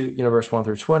 So let's do universe 1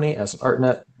 through 20 as an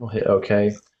ArtNet. We'll hit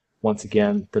OK. Once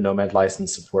again, the Nomad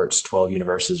license supports 12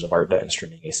 universes of ArtNet and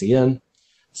streaming ACN.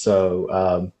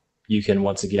 So you can,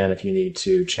 once again, if you need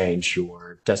to change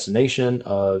your destination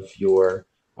of your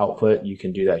output, you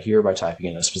can do that here by typing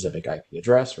in a specific IP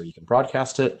address, or you can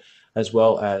broadcast it, as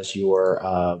well as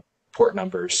your port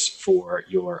numbers for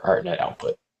your ArtNet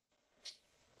output.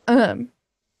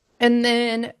 And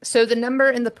then, so the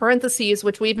number in the parentheses,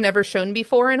 which we've never shown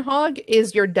before in Hog,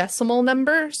 is your decimal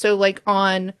number. So like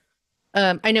on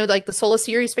I know like the Sola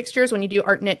series fixtures, when you do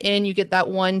ArtNet in, you get that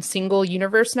one single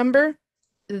universe number.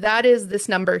 That is this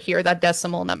number here, that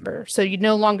decimal number. So you're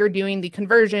no longer doing the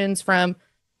conversions from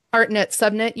ArtNet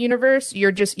subnet universe.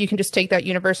 You can just take that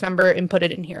universe number and put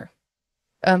it in here,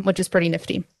 which is pretty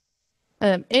nifty.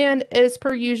 And as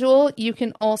per usual, you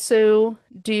can also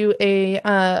do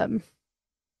ArtNet,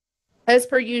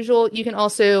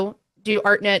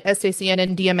 SACN,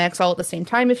 and DMX all at the same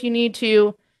time if you need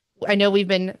to. I know we've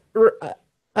been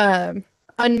removing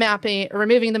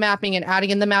the mapping and adding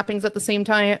in the mappings at the same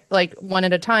time, like one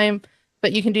at a time,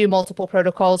 but you can do multiple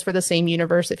protocols for the same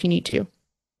universe if you need to.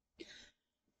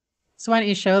 So why don't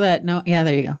you show that? No, yeah,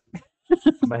 there you go.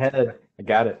 In my head, I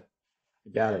got it.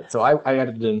 So I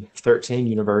added in 13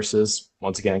 universes,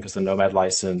 once again, because the Nomad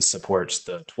license supports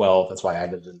the 12. That's why I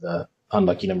added in the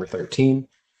unlucky number 13.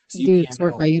 So you can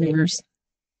sort by universe.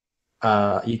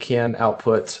 You can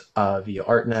output via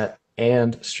ArtNet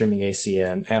and streaming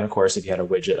ACN, and of course, if you had a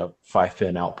widget of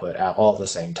 5-pin output at all at the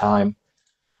same time.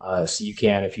 So you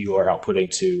can, if you are outputting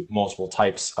to multiple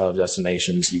types of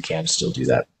destinations, you can still do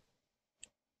that.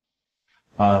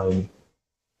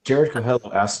 Jared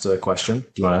Coelho asked a question. Do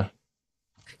you want to?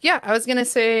 Yeah, I was going to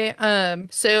say,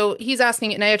 so he's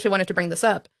asking, and I actually wanted to bring this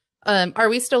up. Are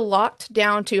we still locked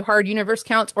down to hard universe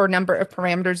counts or number of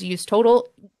parameters used total?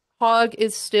 Hog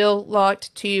is still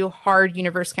locked to hard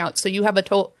universe counts. So you have a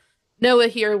total. Noah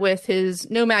here with his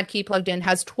Nomad key plugged in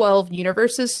has 12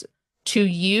 universes to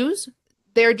use.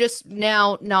 They're just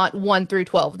now not 1 through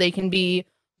 12. They can be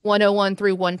 101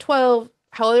 through 112.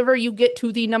 However you get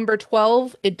to the number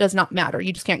 12, it does not matter.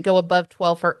 You just can't go above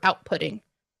 12 for outputting.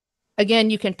 Again,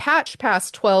 you can patch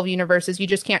past 12 universes. You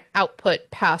just can't output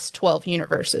past 12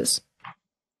 universes.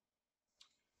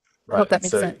 Right. I hope that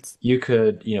makes sense. You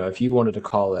could, if you wanted to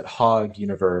call it Hog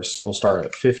Universe, we'll start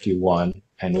at 51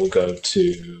 and we'll go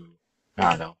to,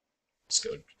 I don't know, let's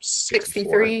go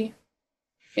 63.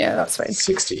 Yeah, that's fine.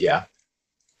 60, yeah.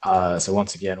 So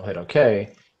once again, we'll hit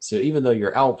OK. So even though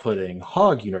you're outputting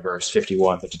Hog Universe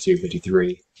 51, 52,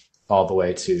 53, all the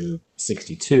way to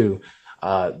 62,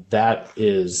 that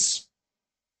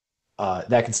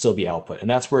can still be output. And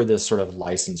that's where this sort of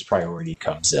license priority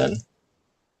comes in.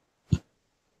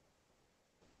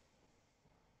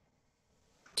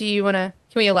 Can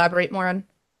we elaborate more on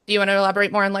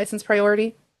license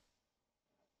priority?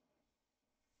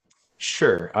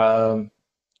 Sure.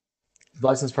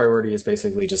 License priority is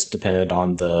basically just dependent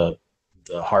on the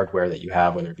hardware that you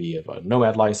have, whether it be a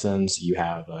Nomad license, you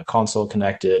have a console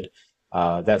connected.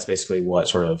 That's basically what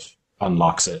sort of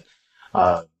unlocks it.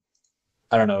 I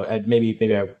don't know.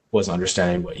 Maybe I wasn't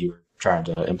understanding what you were trying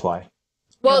to imply.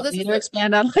 Well, this is to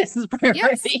expand on license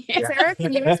priority. Yes. Sarah,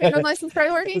 can you expand on license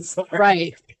priority?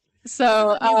 Right.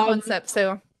 So concept.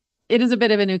 So it is a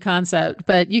bit of a new concept,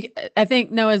 but I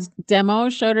think Noah's demo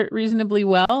showed it reasonably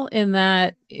well in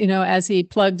that, as he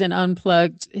plugged and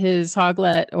unplugged his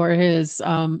Hoglet or his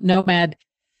Nomad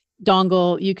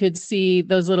dongle, you could see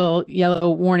those little yellow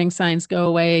warning signs go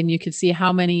away, and you could see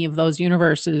how many of those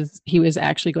universes he was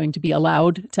actually going to be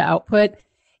allowed to output.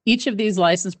 Each of these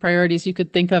license priorities you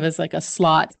could think of as like a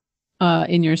slot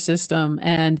in your system.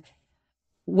 And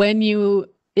when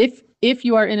if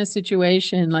you are in a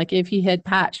situation like if he had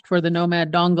patched for the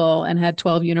Nomad dongle and had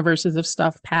 12 universes of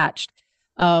stuff patched,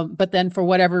 but then for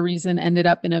whatever reason ended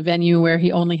up in a venue where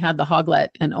he only had the Hoglet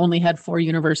and only had 4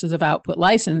 universes of output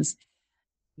license,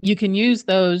 you can use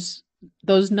those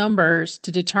numbers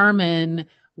to determine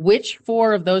which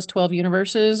 4 of those 12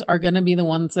 universes are going to be the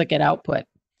ones that get output.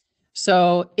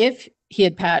 So if he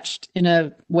had patched in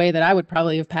a way that I would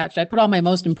probably have patched, I'd put all my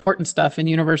most important stuff in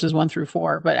universes 1 through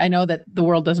 4, but I know that the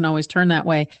world doesn't always turn that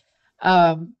way.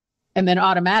 And then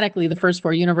automatically the first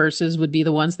 4 universes would be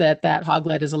the ones that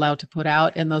Hoglet is allowed to put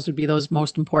out. And those would be those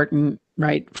most important,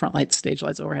 right? Front lights, stage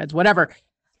lights, overheads, whatever.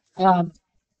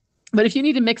 But if you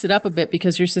need to mix it up a bit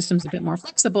because your system's a bit more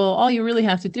flexible, all you really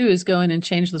have to do is go in and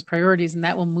change those priorities, and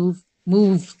that will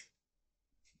move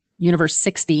universe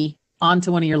 60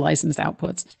 onto one of your licensed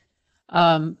outputs.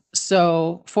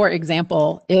 So for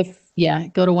example,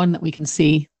 go to one that we can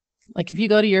see, like if you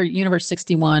go to your universe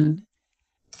 61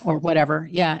 or whatever,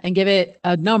 and give it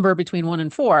a number between 1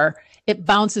 and 4, it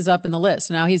bounces up in the list.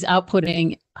 Now he's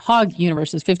outputting Hog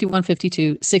universes 51,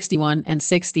 52, 61, and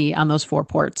 60 on those 4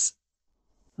 ports.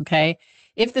 Okay.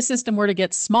 If the system were to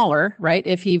get smaller, right?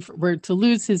 If he were to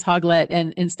lose his Hoglet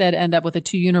and instead end up with a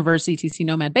 2 universe ETC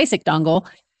Nomad basic dongle,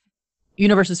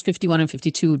 universes 51 and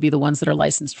 52 would be the ones that are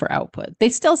licensed for output.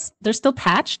 They're still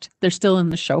patched. They're still in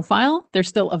the show file. They're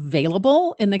still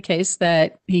available in the case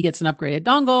that he gets an upgraded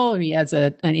dongle or he adds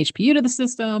an HPU to the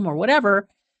system or whatever.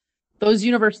 Those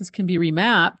universes can be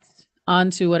remapped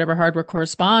onto whatever hardware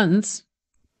corresponds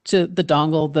to the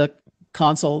dongle, the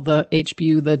console, the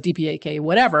HPU, the DPAK,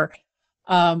 whatever.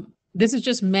 This is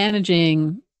just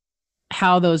managing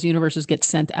how those universes get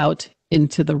sent out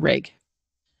into the rig.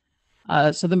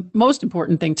 So the most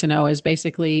important thing to know is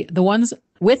basically the ones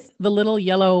with the little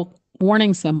yellow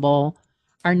warning symbol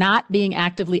are not being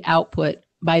actively output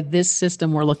by this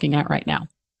system we're looking at right now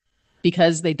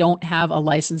because they don't have a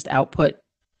licensed output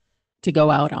to go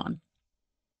out on.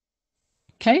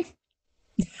 Okay?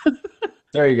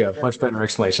 There you go. Much better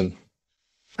explanation.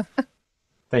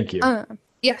 Thank you.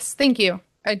 Yes, thank you.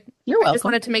 You're welcome. I just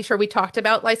wanted to make sure we talked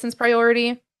about license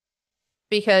priority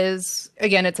because,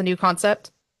 again, it's a new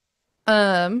concept.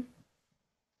 Cool.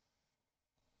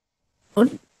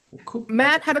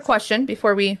 Matt had a question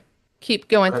before we keep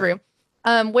going through.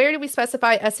 Where do we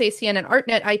specify SACN and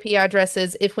ArtNet IP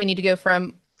addresses if we need to go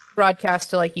from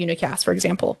broadcast to like unicast, for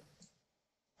example?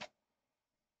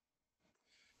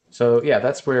 So yeah,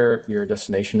 that's where your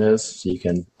destination is. So you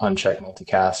can uncheck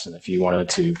multicast, and if you wanted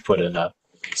to put in a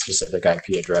specific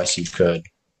IP address, you could.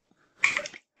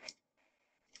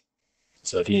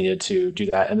 So if you needed to do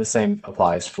that, and the same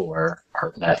applies for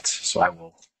ArtNet. So I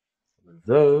will remove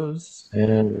those,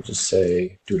 and we'll just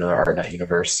say do another ArtNet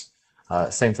universe.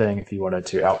 Same thing if you wanted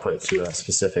to output to a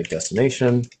specific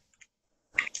destination,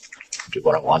 do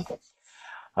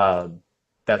 101.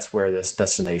 That's where this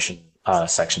destination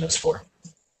section is for.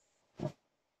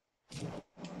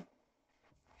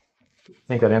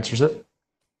 I think that answers it.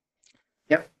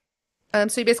 Yep.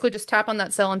 So you basically just tap on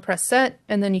that cell and press set,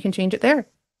 and then you can change it there.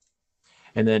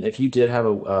 And then if you did have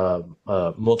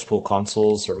multiple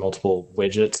consoles or multiple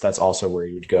widgets, that's also where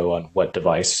you'd go on what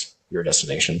device, your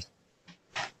destination.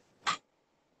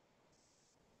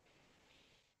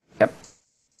 Yep.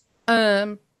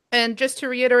 And just to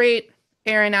reiterate,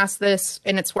 Aaron asked this,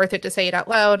 and it's worth it to say it out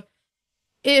loud.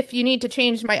 If you need to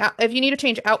change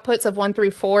outputs of 1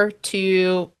 through 4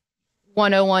 to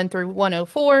 101 through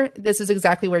 104, this is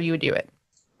exactly where you would do it.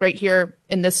 Right here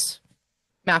in this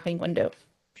mapping window.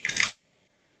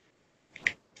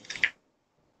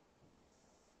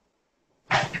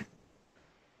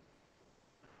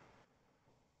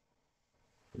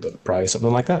 Probably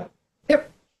something like that.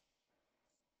 Yep.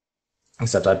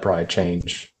 Except I'd probably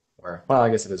change where. Well, I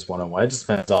guess it is 101. It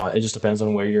just depends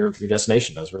on where your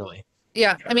destination is, really.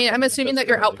 Yeah, I mean, I'm assuming that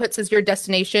your outputs is your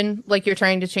destination. Like you're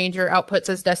trying to change your outputs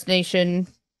as destination.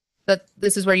 That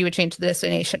this is where you would change the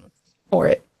destination for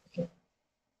it.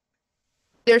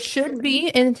 There should be,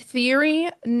 in theory,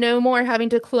 no more having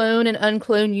to clone and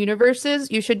unclone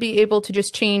universes. You should be able to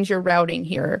just change your routing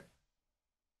here.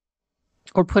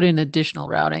 Or put in additional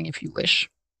routing if you wish.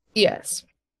 Yes,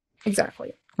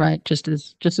 exactly. Right, just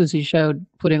as you showed,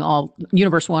 putting all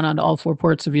universe 1 onto all 4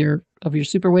 ports of your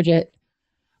super widget,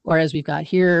 or as we've got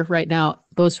here right now,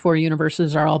 those 4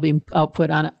 universes are all being output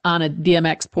on a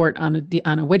DMX port on a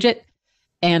widget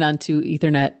and onto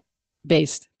Ethernet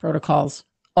based protocols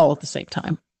all at the same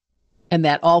time, and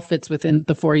that all fits within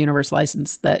the 4 universe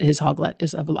license that his Hoglet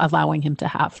is allowing him to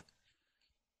have.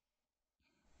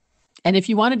 And if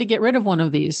you wanted to get rid of one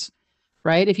of these,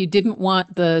 right, if you didn't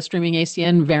want the streaming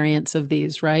ACN variants of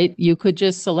these, right, you could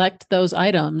just select those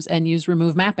items and use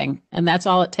remove mapping, and that's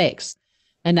all it takes.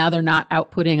 And now they're not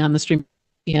outputting on the streaming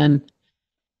ACN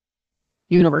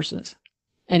universes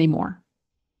anymore,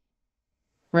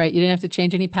 right? You didn't have to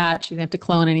change any patch, you didn't have to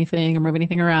clone anything or move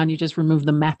anything around. You just remove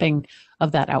the mapping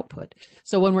of that output.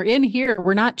 So when we're in here,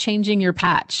 we're not changing your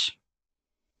patch,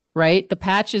 right? The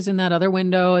patch is in that other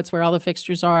window. It's where all the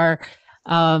fixtures are.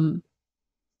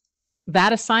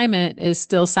 That assignment is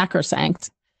still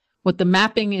sacrosanct. What the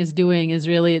mapping is doing is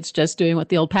really, it's just doing what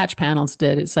the old patch panels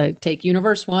did. It's like, take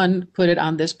universe 1, put it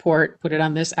on this port, put it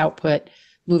on this output,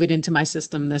 move it into my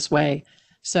system this way.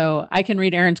 So I can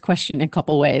read Aaron's question in a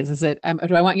couple ways. Is it,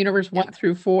 do I want universe 1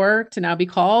 through 4 to now be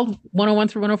called 101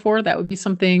 through 104? That would be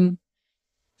something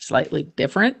slightly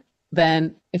different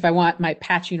than if I want my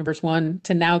patch universe 1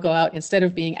 to now go out, instead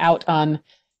of being out on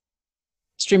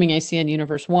streaming ACN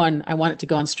universe 1, I want it to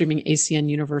go on streaming ACN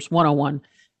universe 101.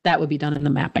 That would be done in the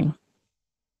mapping.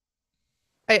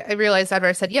 I realized after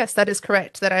I said, yes, that is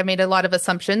correct, that I made a lot of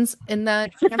assumptions in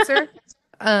that answer.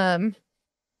 And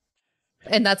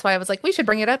that's why I was like, we should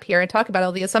bring it up here and talk about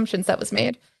all the assumptions that was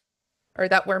made or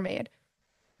that were made.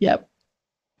 Yep.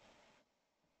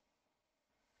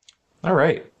 All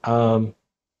right.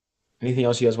 Anything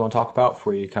else you guys want to talk about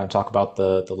before you kind of talk about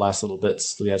the last little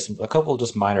bits? We had a couple of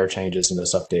just minor changes in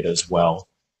this update as well.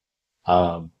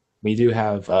 we do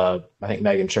have, I think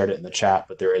Megan shared it in the chat,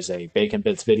 but there is a Bacon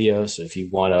Bits video. So if you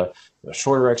want a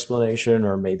shorter explanation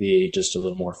or maybe just a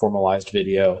little more formalized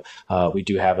video, we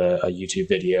do have a YouTube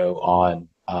video on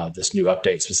this new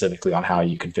update specifically on how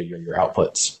you configure your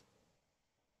outputs.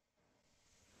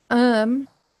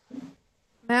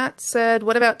 Matt said,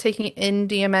 what about taking in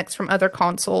DMX from other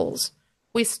consoles?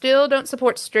 We still don't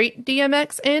support straight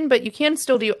DMX in, but you can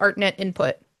still do ArtNet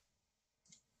input.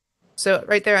 So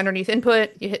right there underneath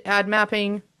input, you hit add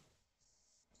mapping,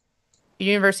 the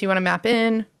universe you want to map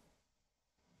in,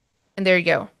 and there you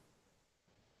go.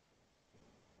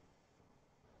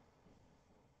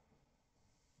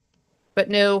 But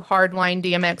no hardline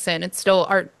DMX in. It's still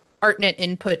ArtNet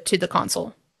input to the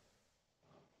console.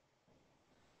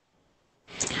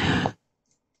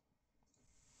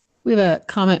 We have a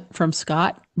comment from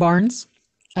Scott Barnes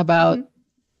about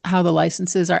how the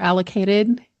licenses are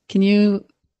allocated. Can you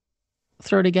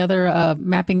throw together a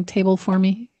mapping table for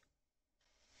me,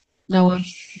 Noah?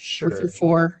 Sure. With your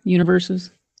 4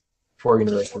 universes. 4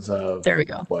 universes of there we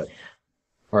go. What?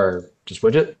 Or just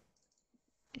widget?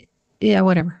 Yeah,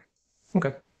 whatever.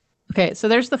 Okay. Okay, so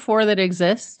there's the 4 that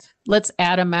exist. Let's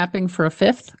add a mapping for a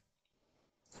 5th.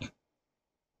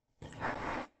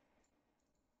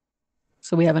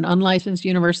 So we have an unlicensed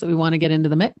universe that we want to get into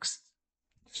the mix.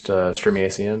 Just stream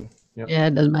ACN. Yep. Yeah,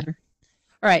 it doesn't matter.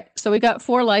 All right, so we got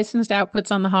 4 licensed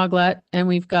outputs on the Hoglet, and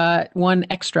we've got 1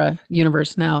 extra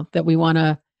universe now that we want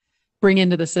to bring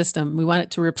into the system. We want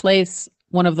it to replace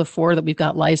one of the 4 that we've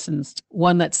got licensed,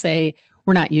 one that, say,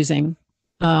 we're not using.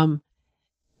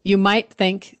 You might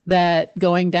think that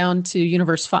going down to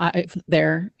universe 5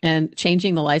 there and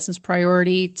changing the license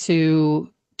priority to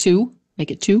 2,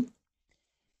 make it 2,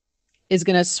 is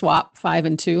going to swap 5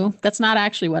 and 2. That's not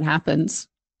actually what happens.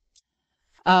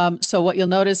 So what you'll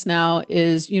notice now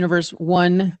is universe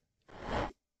 1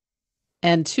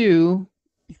 and 2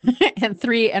 and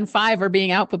 3 and 5 are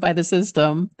being output by the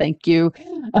system. Thank you.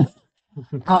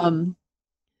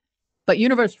 But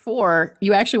universe 4,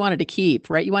 you actually wanted to keep,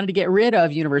 right? You wanted to get rid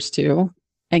of universe 2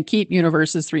 and keep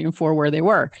universes 3 and 4 where they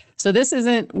were. So this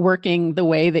isn't working the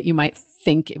way that you might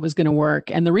think it was going to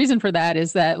work. And the reason for that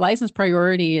is that license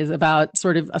priority is about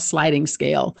sort of a sliding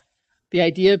scale. The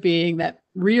idea being that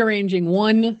rearranging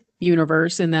one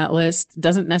universe in that list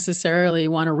doesn't necessarily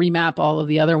want to remap all of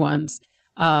the other ones,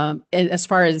 as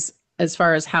far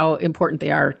as how important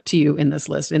they are to you in this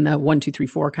list, in the 1, 2, 3,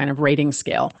 4 kind of rating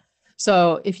scale.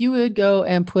 So if you would go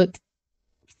and put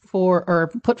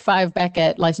 5 back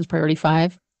at license priority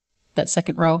 5, that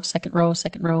second row,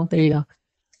 there you go.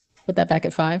 Put that back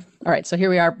at 5. All right, so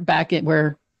here we are back at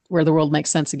where the world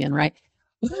makes sense again, right?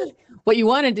 What you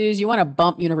want to do is you want to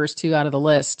bump universe 2 out of the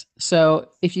list. So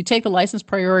if you take the license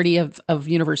priority of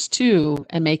universe 2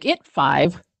 and make it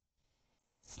 5,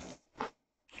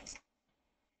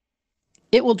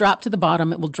 it will drop to the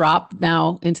bottom. It will drop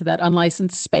now into that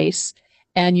unlicensed space,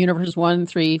 and universes 1,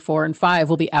 3, 4, and 5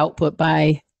 will be output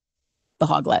by the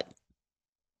Hoglet.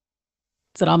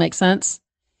 Does that all make sense?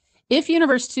 If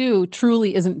universe 2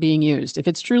 truly isn't being used, if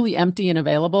it's truly empty and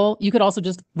available, you could also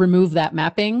just remove that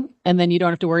mapping, and then you don't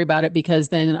have to worry about it, because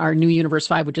then our new universe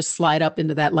 5 would just slide up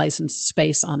into that licensed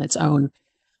space on its own.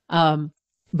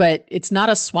 But it's not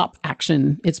a swap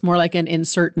action. It's more like an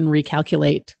insert and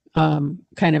recalculate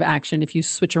kind of action if you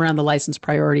switch around the license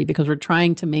priority, because we're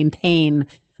trying to maintain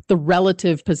the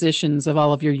relative positions of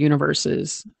all of your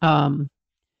universes,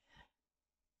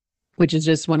 which is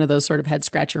just one of those sort of head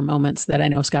scratcher moments that I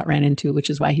know Scott ran into, which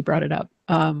is why he brought it up.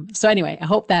 So anyway, I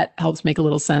hope that helps make a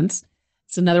little sense.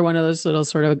 It's another one of those little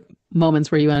sort of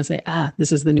moments where you want to say,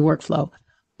 this is the new workflow.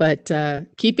 But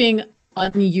keeping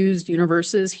unused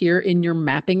universes here in your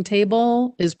mapping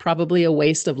table is probably a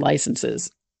waste of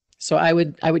licenses. So I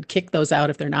would kick those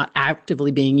out if they're not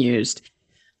actively being used,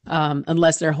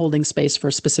 unless they're holding space for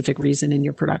a specific reason in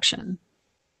your production.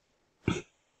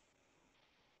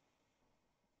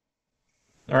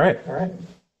 All right.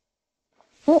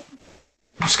 Cool.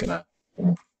 I'm just gonna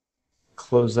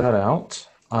close that out.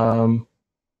 Yeah,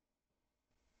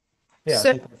 So-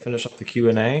 I think we'll finish up the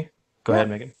Q&A. Go ahead,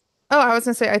 Megan. Oh, I was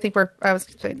going to say, I was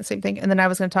saying the same thing. And then I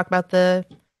was going to talk about the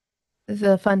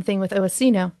fun thing with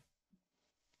OSC now.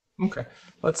 Okay.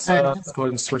 Let's go ahead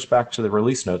and switch back to the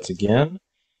release notes again.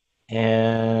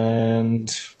 And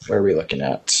where are we looking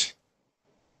at?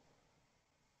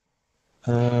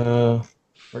 Where are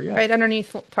you at? Right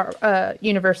underneath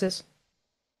universes.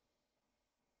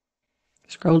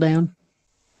 Scroll down.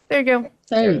 There you go.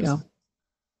 There you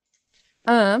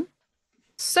go.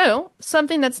 So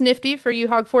something that's nifty for you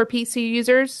Hog4 PC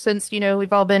users, since,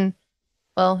 we've all been,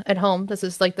 well, at home. This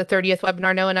is like the 30th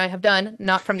webinar Noah and I have done,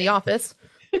 not from the office.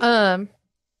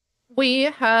 We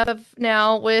have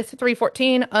now with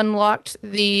 3.14 unlocked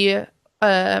the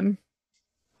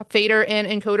fader and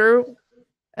encoder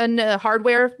and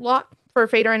hardware lock for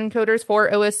fader and encoders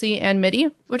for OSC and MIDI,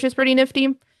 which is pretty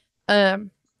nifty.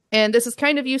 And this is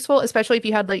kind of useful, especially if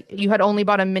you had only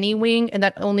bought a mini wing and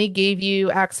that only gave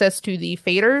you access to the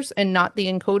faders and not the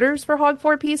encoders for Hog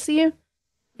 4 PC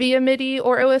via MIDI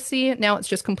or OSC. Now it's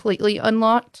just completely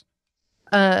unlocked.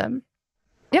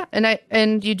 Yeah,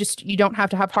 and you don't have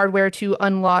to have hardware to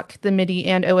unlock the MIDI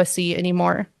and OSC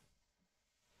anymore.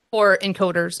 Or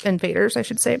encoders and faders, I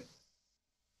should say.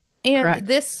 And Correct.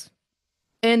 this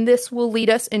will lead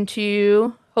us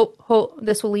into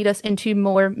this will lead us into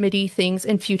more MIDI things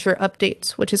in future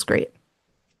updates, which is great.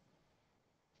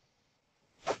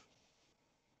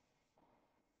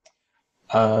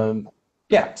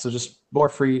 Yeah, so just more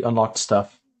free unlocked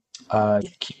stuff.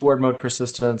 Keyboard mode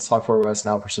persistence. Hog4OS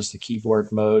now persists the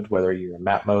keyboard mode, whether you're in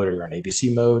map mode or you're in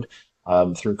ABC mode,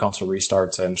 through console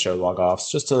restarts and show logoffs.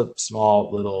 Just a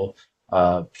small little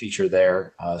feature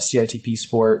there. CITP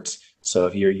support. So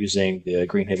if you're using the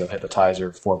Greenhaven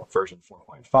Hypnotizer for version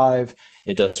 4.5,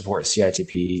 it does support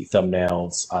CITP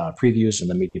thumbnails, previews, and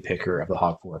the media picker of the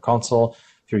Hog4 console.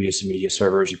 If you're using media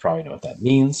servers, you probably know what that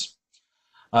means.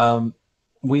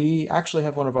 We actually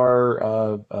have one of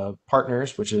our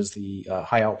partners, which is the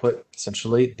High Output,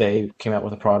 essentially. They came out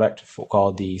with a product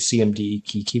called the CMD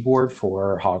Key Keyboard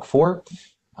for Hog4.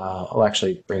 I'll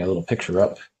actually bring a little picture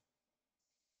up.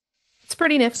 It's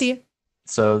pretty nifty.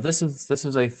 So this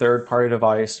is a third-party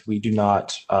device. We do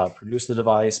not produce the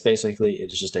device. Basically,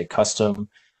 it's just a custom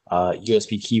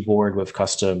USB keyboard with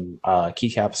custom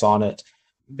keycaps on it.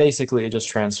 Basically, it just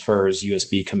transfers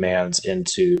USB commands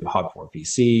into Hog4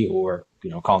 PC or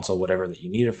console, whatever that you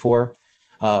need it for.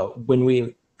 When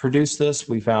we produced this,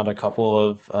 we found a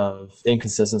couple of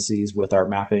inconsistencies with our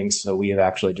mappings, so we have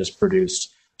actually just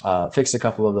fixed a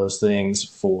couple of those things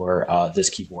for this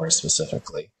keyboard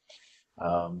specifically.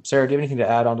 Sarah, do you have anything to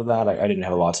add on to that? I didn't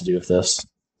have a lot to do with this.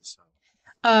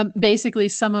 Basically,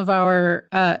 some of our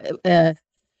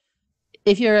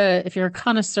if you're a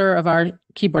connoisseur of our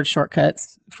keyboard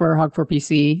shortcuts for Hog4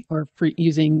 PC or for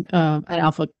using an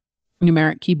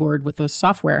alphanumeric keyboard with the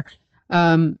software,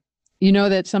 you know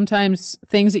that sometimes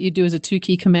things that you do as a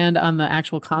 2-key command on the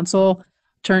actual console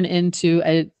turn into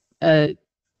a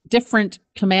different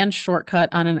command shortcut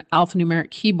on an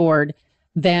alphanumeric keyboard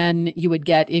than you would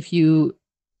get if you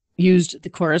used the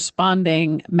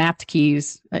corresponding mapped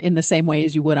keys in the same way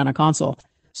as you would on a console.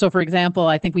 So, for example,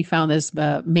 I think we found this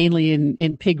mainly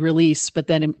in PIG release, but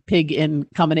then in PIG in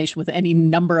combination with any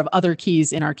number of other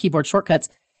keys in our keyboard shortcuts,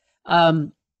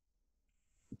 turned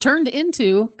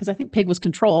into, because I think PIG was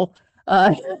control,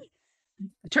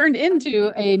 turned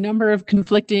into a number of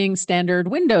conflicting standard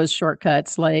Windows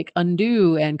shortcuts like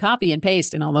undo and copy and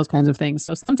paste and all those kinds of things.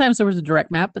 So sometimes there was a direct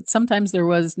map, but sometimes there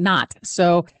was not.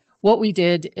 So what we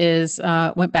did is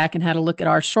went back and had a look at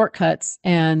our shortcuts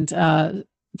and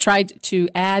tried to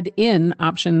add in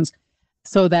options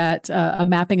so that a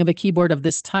mapping of a keyboard of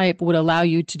this type would allow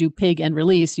you to do PIG and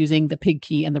release using the PIG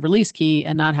key and the release key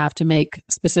and not have to make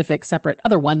specific separate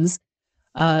other ones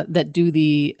that do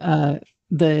the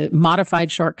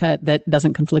modified shortcut that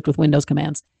doesn't conflict with Windows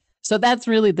commands. So that's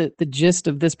really the gist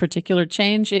of this particular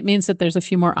change. It means that there's a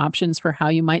few more options for how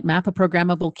you might map a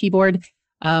programmable keyboard.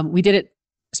 We did it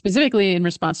specifically in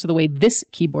response to the way this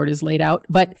keyboard is laid out,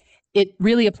 but it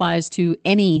really applies to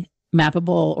any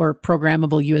mappable or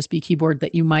programmable USB keyboard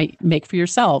that you might make for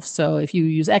yourself. So if you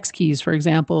use X keys, for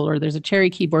example, or there's a Cherry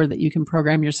keyboard that you can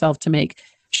program yourself to make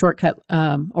shortcut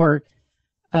or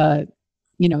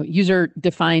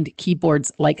user-defined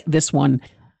keyboards like this one,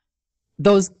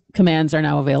 those commands are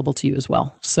now available to you as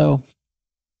well. So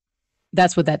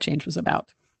that's what that change was about.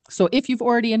 So if you've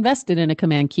already invested in a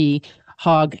command key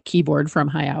Hog keyboard from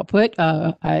High Output,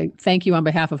 I thank you on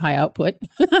behalf of High Output.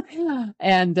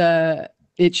 And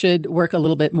it should work a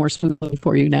little bit more smoothly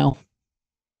for you now.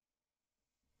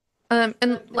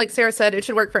 And like Sarah said, it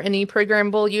should work for any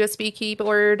programmable USB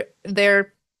keyboard.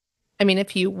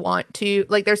 If you want to,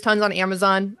 there's tons on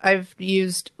Amazon. I've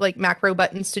used macro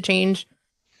buttons to change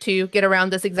to get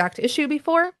around this exact issue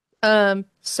before.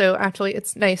 So actually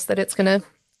it's nice that it's going to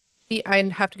be, I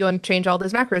have to go and change all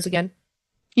those macros again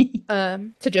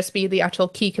to just be the actual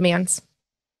key commands.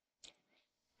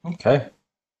 Okay.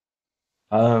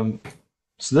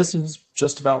 So this is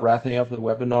just about wrapping up the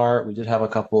webinar. We did have a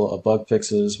couple of bug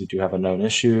fixes. We do have a known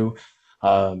issue.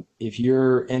 If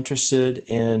you're interested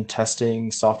in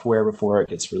testing software before it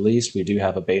gets released, we do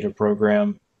have a beta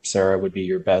program. Sarah would be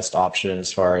your best option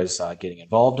as far as getting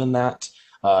involved in that.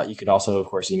 You can also, of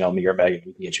course, email me or Megan.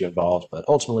 We can get you involved, but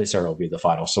ultimately Sarah will be the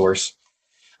final source.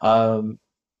 Um,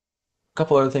 a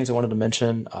couple other things I wanted to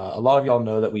mention. A lot of y'all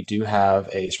know that we do have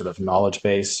a sort of knowledge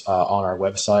base on our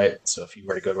website. So if you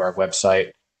were to go to our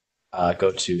website,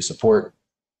 go to support,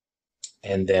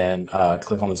 and then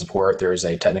click on the support. There is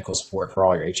a technical support for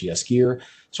all your HES gear.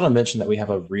 Just want to mention that we have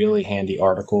a really handy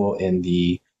article in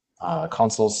the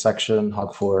consoles section,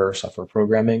 Hog4 software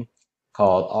programming,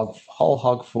 called All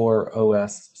Hog4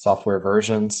 OS software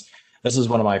versions. This is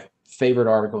one of my favorite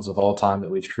articles of all time that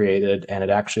we've created, and it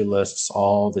actually lists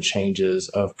all the changes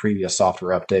of previous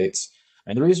software updates.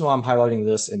 And the reason why I'm highlighting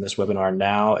this in this webinar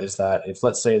now is that if,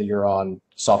 let's say, that you're on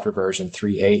software version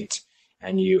 3.8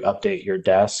 and you update your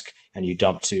desk and you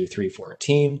dump to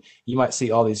 3.14, you might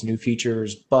see all these new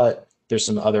features, but there's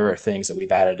some other things that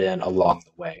we've added in along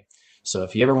the way. So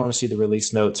if you ever want to see the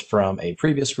release notes from a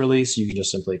previous release, you can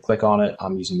just simply click on it.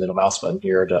 I'm using the middle mouse button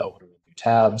here to open new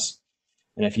tabs.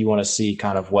 And if you want to see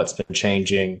kind of what's been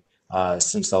changing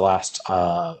since the last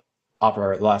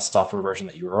software version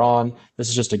that you were on, this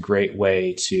is just a great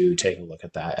way to take a look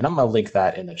at that. And I'm going to link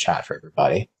that in the chat for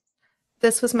everybody.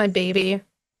 This was my baby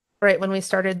right when we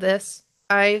started this.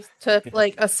 I took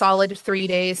like a solid 3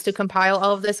 days to compile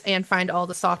all of this and find all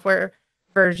the software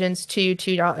versions to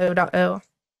 2.0.0.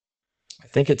 I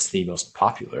think it's the most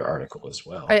popular article as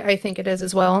well. I think it is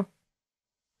as well.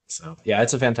 So yeah,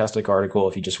 it's a fantastic article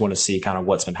if you just want to see kind of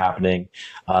what's been happening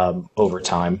over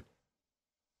time.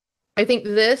 I think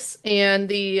this and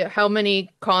the how many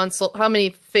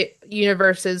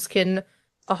universes can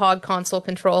a hog console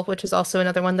control, which is also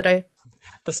another one that I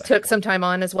took some time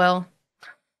on as well.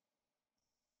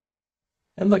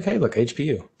 And look, hey, look,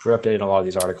 HPU. We're updating a lot of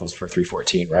these articles for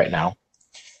 3.14 right now.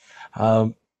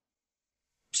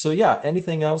 So yeah,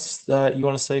 anything else that you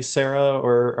want to say, Sarah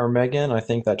or Megan? I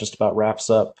think that just about wraps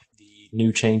up the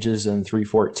new changes in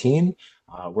 3.14.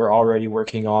 We're already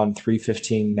working on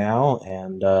 3.15 now,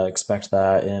 and expect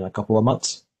that in a couple of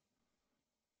months.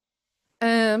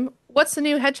 What's the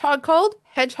new Hedgehog called?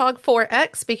 Hedgehog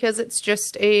 4X, because it's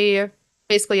just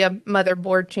basically a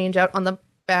motherboard change out on the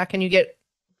back, and you get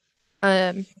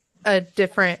it's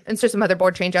just a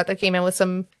motherboard change out that came in with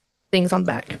some things on the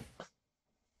back.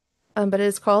 But it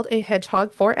is called a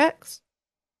Hedgehog 4X.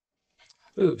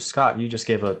 Ooh, Scott, you just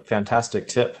gave a fantastic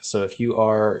tip. So if you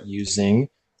are using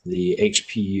the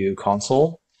HPU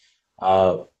console,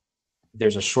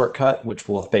 there's a shortcut which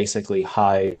will basically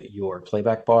hide your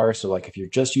playback bar. So like if you're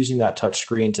just using that touch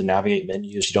screen to navigate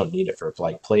menus, you don't need it for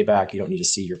like playback. You don't need to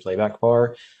see your playback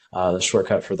bar. The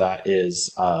shortcut for that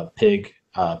is pig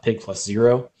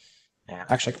 +0. And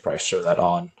actually, I could probably show that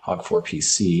on Hog4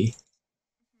 PC.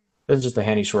 This is just a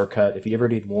handy shortcut. If you ever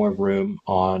need more room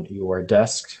on your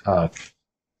desk,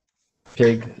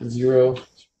 pig 0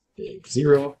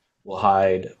 will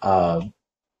hide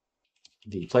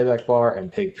the playback bar,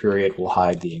 and pig period will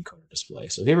hide the encoder display.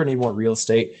 So if you ever need more real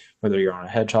estate, whether you're on a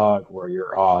Hedgehog or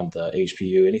you're on the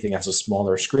HPU, anything that has a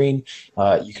smaller screen,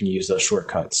 you can use those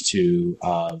shortcuts to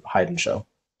hide and show.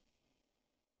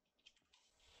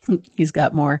 He's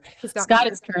got more.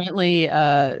 Scott is currently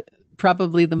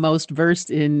probably the most versed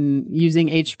in using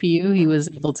HPU. He was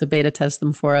able to beta test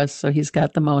them for us, so he's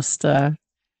got the most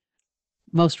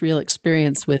real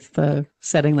experience with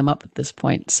setting them up at this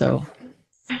point. So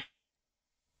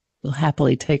we'll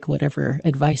happily take whatever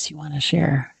advice you want to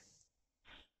share.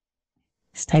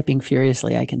 He's typing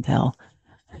furiously, I can tell.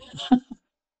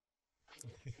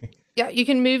 Yeah, you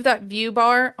can move that view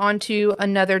bar onto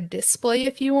another display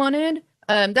if you wanted.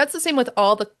 That's the same with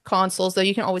all the consoles, though.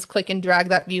 You can always click and drag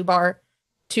that view bar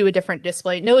to a different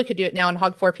display. Noah could do it now on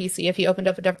Hog4 PC if you opened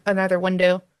up another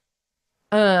window.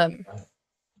 I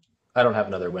don't have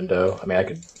another window. I mean, I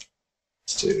could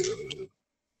do...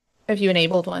 If you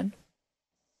enabled one.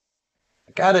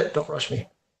 I got it. Don't rush me.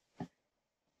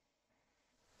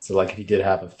 So, like, if you did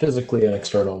have a physically an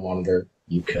external monitor,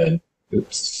 you could...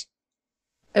 Oops.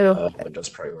 Oh. Windows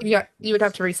priority. Yeah, you would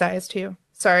have to resize, too.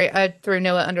 Sorry, I threw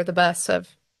Noah under the bus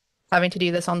of having to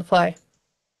do this on the fly.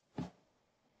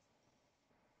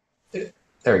 There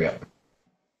we go.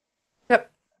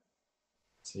 Yep.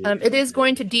 It is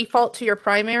going to default to your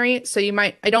primary, so you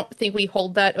might... I don't think we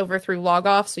hold that over through log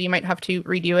off, so you might have to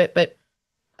redo it, but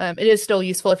it is still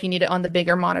useful if you need it on the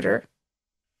bigger monitor.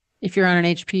 If you're on an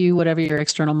HPU, whatever your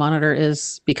external monitor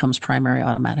is becomes primary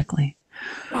automatically.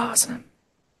 Awesome.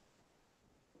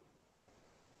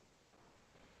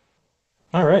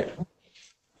 All right.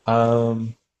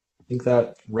 I think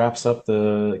that wraps up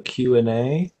the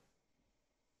Q&A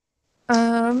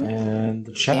and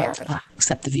the chat.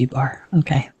 Except the view bar.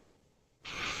 Okay.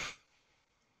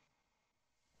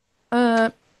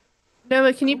 Noah,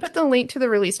 can you put the link to the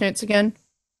release notes again?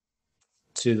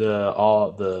 To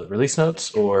all the release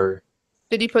notes or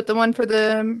Did you put the one for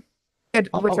the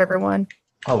whichever one?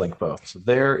 I'll link both. So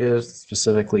there is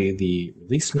specifically the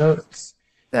release notes.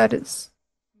 That is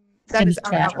our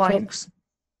chat, outline. folks.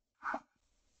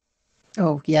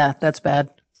 Oh yeah, that's bad.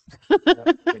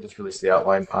 I just released the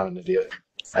outline. I'm an idiot.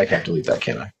 I can't delete that,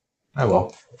 can I? I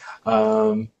will.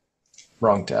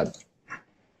 Wrong tab.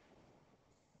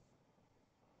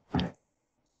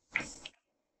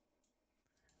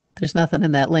 There's nothing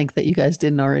in that link that you guys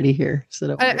didn't already hear. So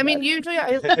don't worry I mean, about usually,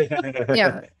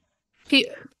 yeah.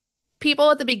 People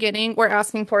at the beginning were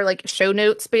asking for like show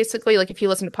notes, basically. Like if you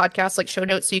listen to podcasts, like show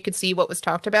notes, so you could see what was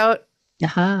talked about. it.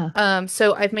 Aha.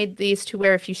 So I've made these to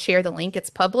where if you share the link, it's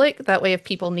public. That way, if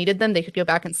people needed them, they could go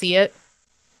back and see it.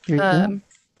 There you go.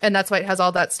 And that's why it has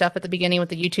all that stuff at the beginning with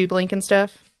the YouTube link and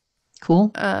stuff. Cool.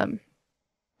 The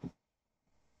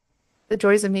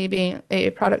joys of me being a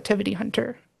productivity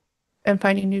hunter and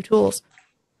finding new tools.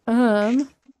 All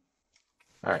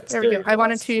right. There we go. I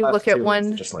wanted to look at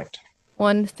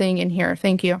one thing in here.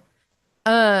 Thank you.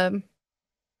 The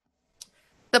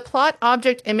plot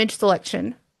object image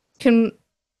selection. Can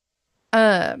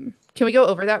we go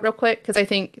over that real quick? Because I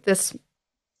think this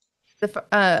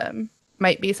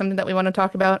might be something that we want to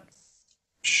talk about.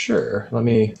 Sure. Let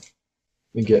me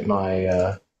get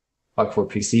my Hog4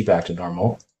 PC back to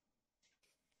normal.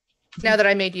 Now that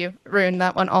I made you ruin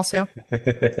that one also. All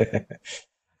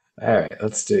right,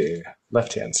 let's do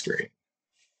left-hand screen.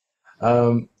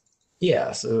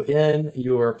 Yeah, so in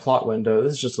your plot window,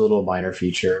 this is just a little minor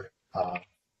feature.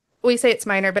 We say it's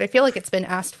minor, but I feel like it's been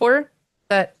asked for.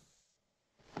 But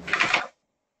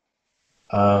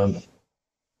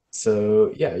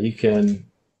so yeah, you can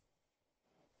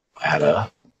add a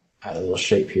little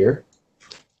shape here.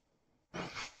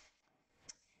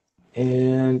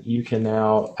 And you can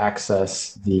now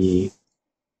access the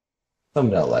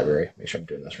thumbnail library. Make sure I'm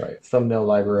doing this right. Thumbnail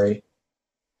library.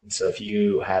 And so if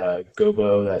you had a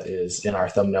gobo that is in our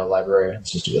thumbnail library,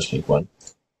 let's just do this pink one.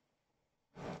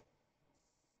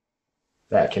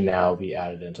 That can now be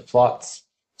added into plots.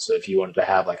 So if you wanted to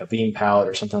have like a beam palette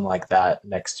or something like that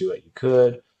next to it, you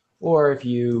could. Or if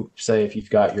you say if you've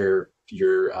got your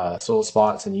soul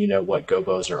spots and you know what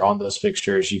gobos are on those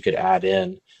fixtures, you could add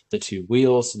in the two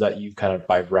wheels so that you kind of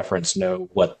by reference know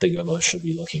what the gobo should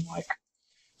be looking like.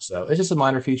 So it's just a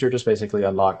minor feature, just basically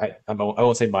unlock. I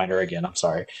won't say minor again, I'm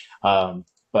sorry.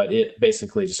 But it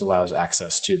basically just allows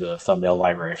access to the thumbnail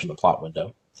library from the plot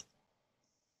window.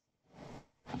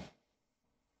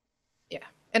 yeah,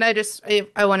 and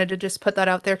I wanted to just put that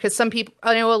out there because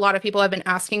I know a lot of people have been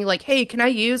asking like, hey, can I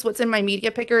use what's in my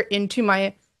media picker into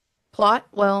my plot?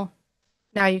 Well,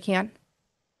 now you can.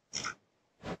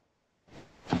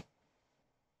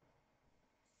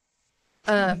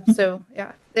 So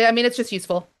yeah, I mean, it's just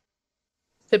useful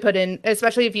to put in,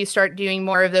 especially if you start doing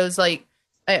more of those, like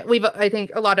I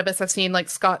think a lot of us have seen like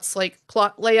Scott's like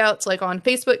plot layouts, like on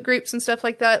Facebook groups and stuff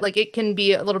like that. Like it can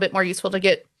be a little bit more useful to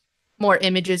get more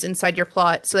images inside your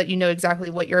plot so that you know exactly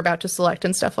what you're about to select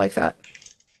and stuff like that.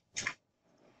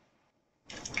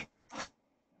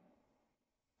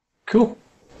 Cool.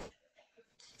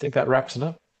 I think that wraps it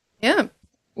up. Yeah.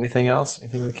 Anything else?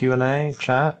 Anything in the Q&A,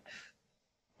 chat?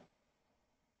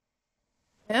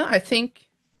 Yeah, I think,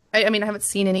 I mean, I haven't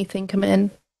seen anything come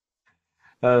in.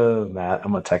 Oh, Matt,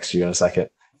 I'm going to text you in a second.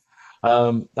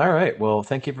 All right. Well,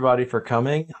 thank you everybody for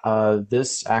coming.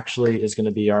 This actually is going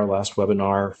to be our last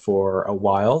webinar for a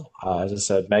while. As I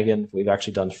said, Megan, we've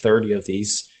actually done 30 of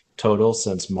these total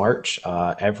since March.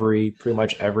 Pretty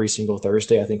much every single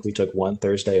Thursday. I think we took one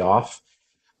Thursday off.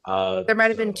 There might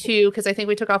have been two because I think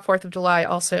we took off 4th of July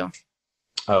also.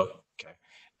 Oh, okay.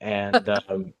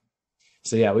 And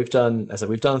so yeah, we've done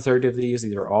 30 of these.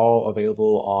 These are all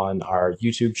available on our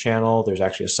YouTube channel. There's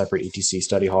actually a separate ETC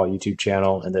Study Hall YouTube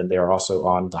channel, and then they are also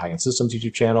on the High-End Systems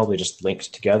YouTube channel. They just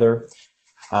linked together.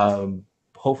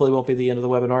 Hopefully it won't be the end of the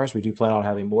webinars. We do plan on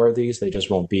having more of these. They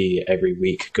just won't be every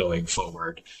week going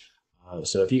forward.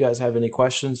 So if you guys have any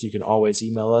questions, you can always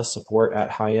email us,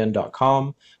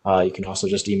 support@highend.com. You can also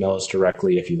just email us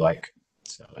directly if you like.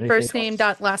 So First name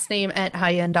dot last name at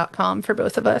highend.com for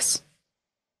both of us.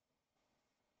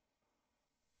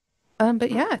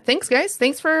 But yeah, thanks guys.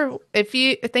 Thanks for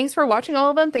watching all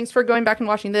of them. Thanks for going back and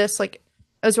watching this. Like,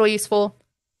 it was really useful.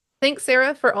 Thanks,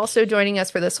 Sarah, for also joining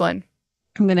us for this one.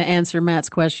 I'm going to answer Matt's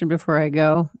question before I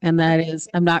go. And that is,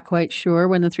 I'm not quite sure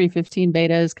when the 3.15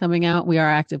 beta is coming out. We are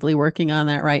actively working on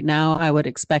that right now. I would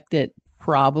expect it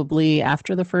probably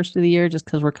after the first of the year, just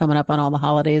because we're coming up on all the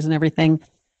holidays and everything.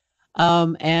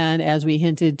 And as we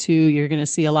hinted to, you're going to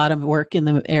see a lot of work in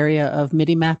the area of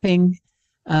MIDI mapping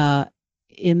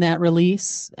in that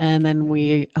release. And then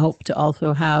we hope to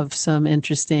also have some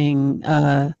interesting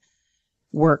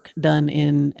work done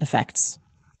in effects.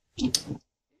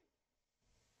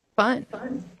 Fun.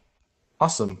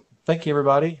 Awesome. Thank you,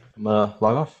 everybody. I'm going to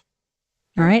log off.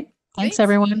 All right. Thanks,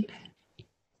 everyone.